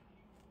tick.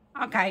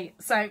 Okay,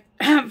 so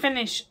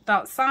finished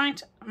that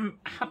side. I'm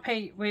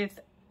happy with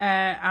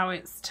how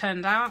it's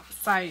turned out.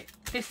 So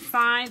this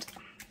side,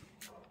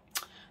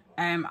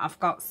 I've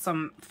got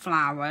some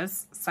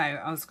flowers, so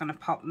I was going to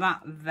pop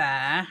that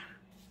there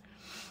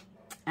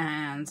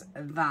and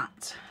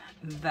that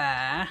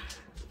there.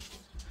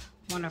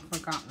 What have we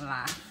got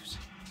left?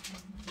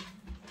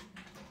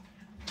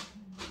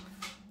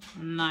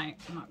 No,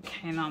 not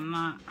keen on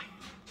that.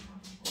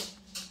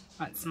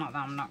 Well, it's not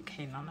that I'm not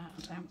keen on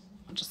it,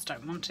 I just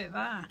don't want it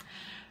there.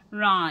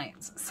 Right,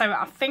 so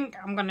I think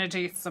I'm going to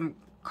do some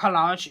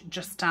collage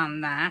just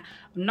down there.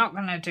 I'm not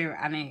going to do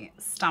any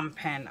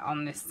stamping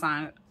on this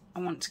side. I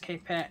want to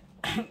keep it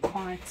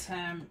quite,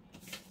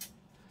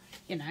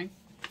 you know,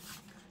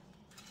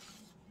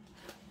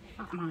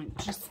 that might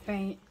just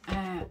be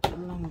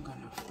long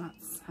enough.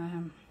 Let's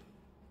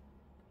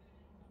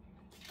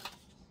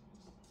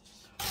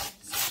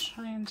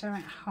try and do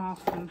it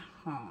half and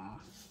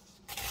half.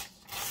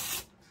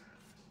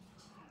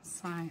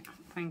 So I'm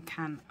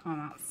thinking, oh,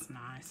 that's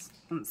nice.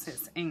 Once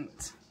it's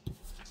inked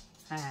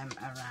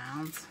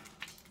around.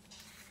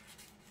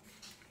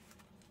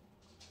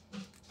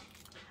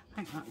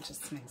 I think that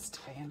just needs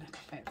to be a little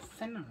bit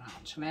thinner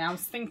actually. I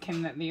was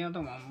thinking that the other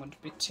one would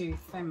be too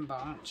thin,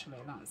 but actually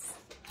that's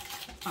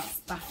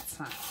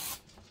better.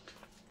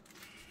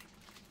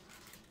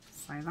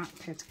 So that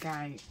could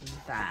go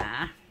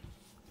there.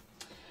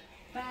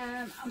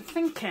 Then I'm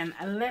thinking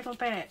a little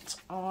bit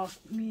of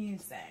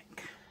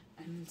music,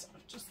 and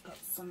I've just got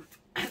some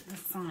at the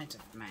side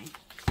of me.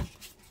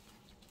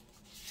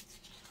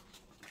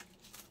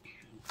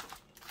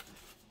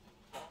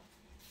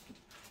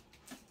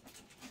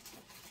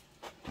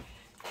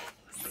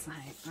 So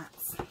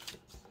let's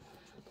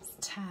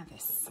tear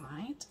this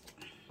side.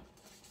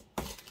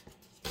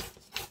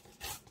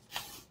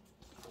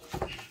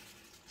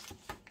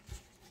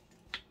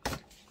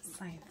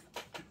 Save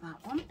that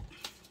one.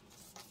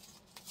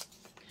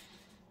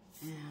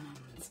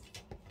 And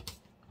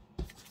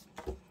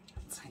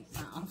take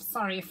that off.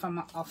 Sorry if I'm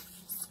off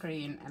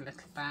screen a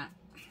little bit.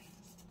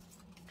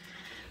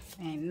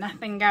 Ain't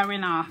nothing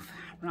going off.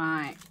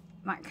 Right,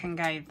 that can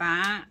go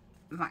there.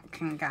 That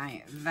can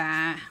go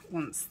there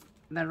once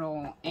they're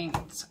all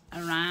inked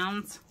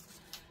around.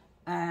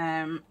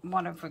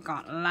 What have we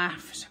got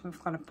left? We've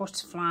got a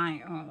butterfly.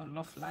 Oh,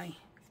 lovely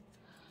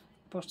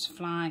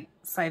butterfly.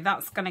 So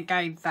that's going to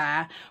go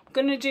there. I'm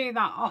going to do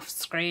that off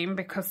screen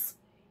because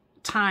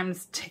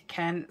time's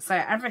ticking, so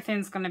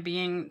everything's going to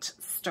be inked,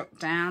 stuck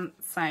down.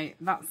 So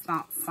that's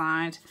that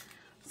side.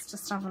 Let's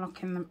just have a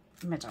look in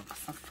the middle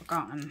because I've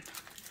forgotten.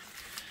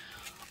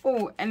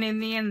 Oh, and in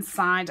the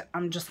inside,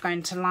 I'm just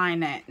going to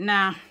line it.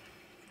 Now,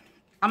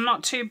 I'm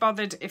not too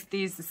bothered if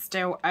these are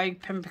still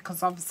open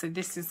because obviously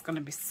this is going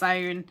to be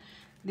sewn.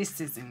 This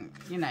isn't,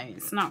 you know,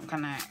 it's not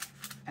going to,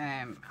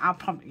 I'll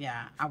probably,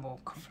 yeah, I will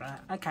cover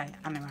it. Okay,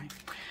 anyway.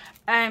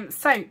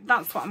 So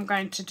that's what I'm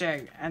going to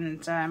do.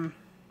 And,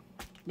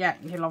 yeah,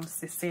 you'll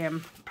obviously see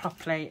them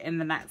properly in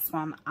the next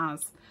one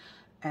as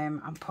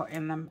I'm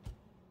putting them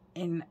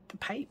in the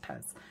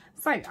papers.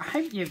 So I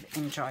hope you've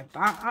enjoyed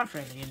that. I've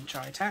really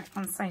enjoyed it.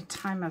 And so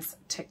time has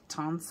ticked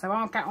on. So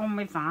I'll get on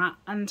with that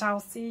and I'll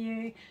see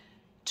you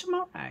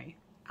tomorrow.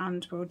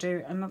 And we'll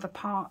do another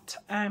part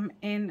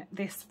in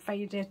this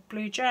faded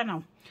blue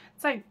journal.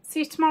 So see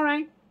you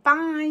tomorrow.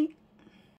 Bye.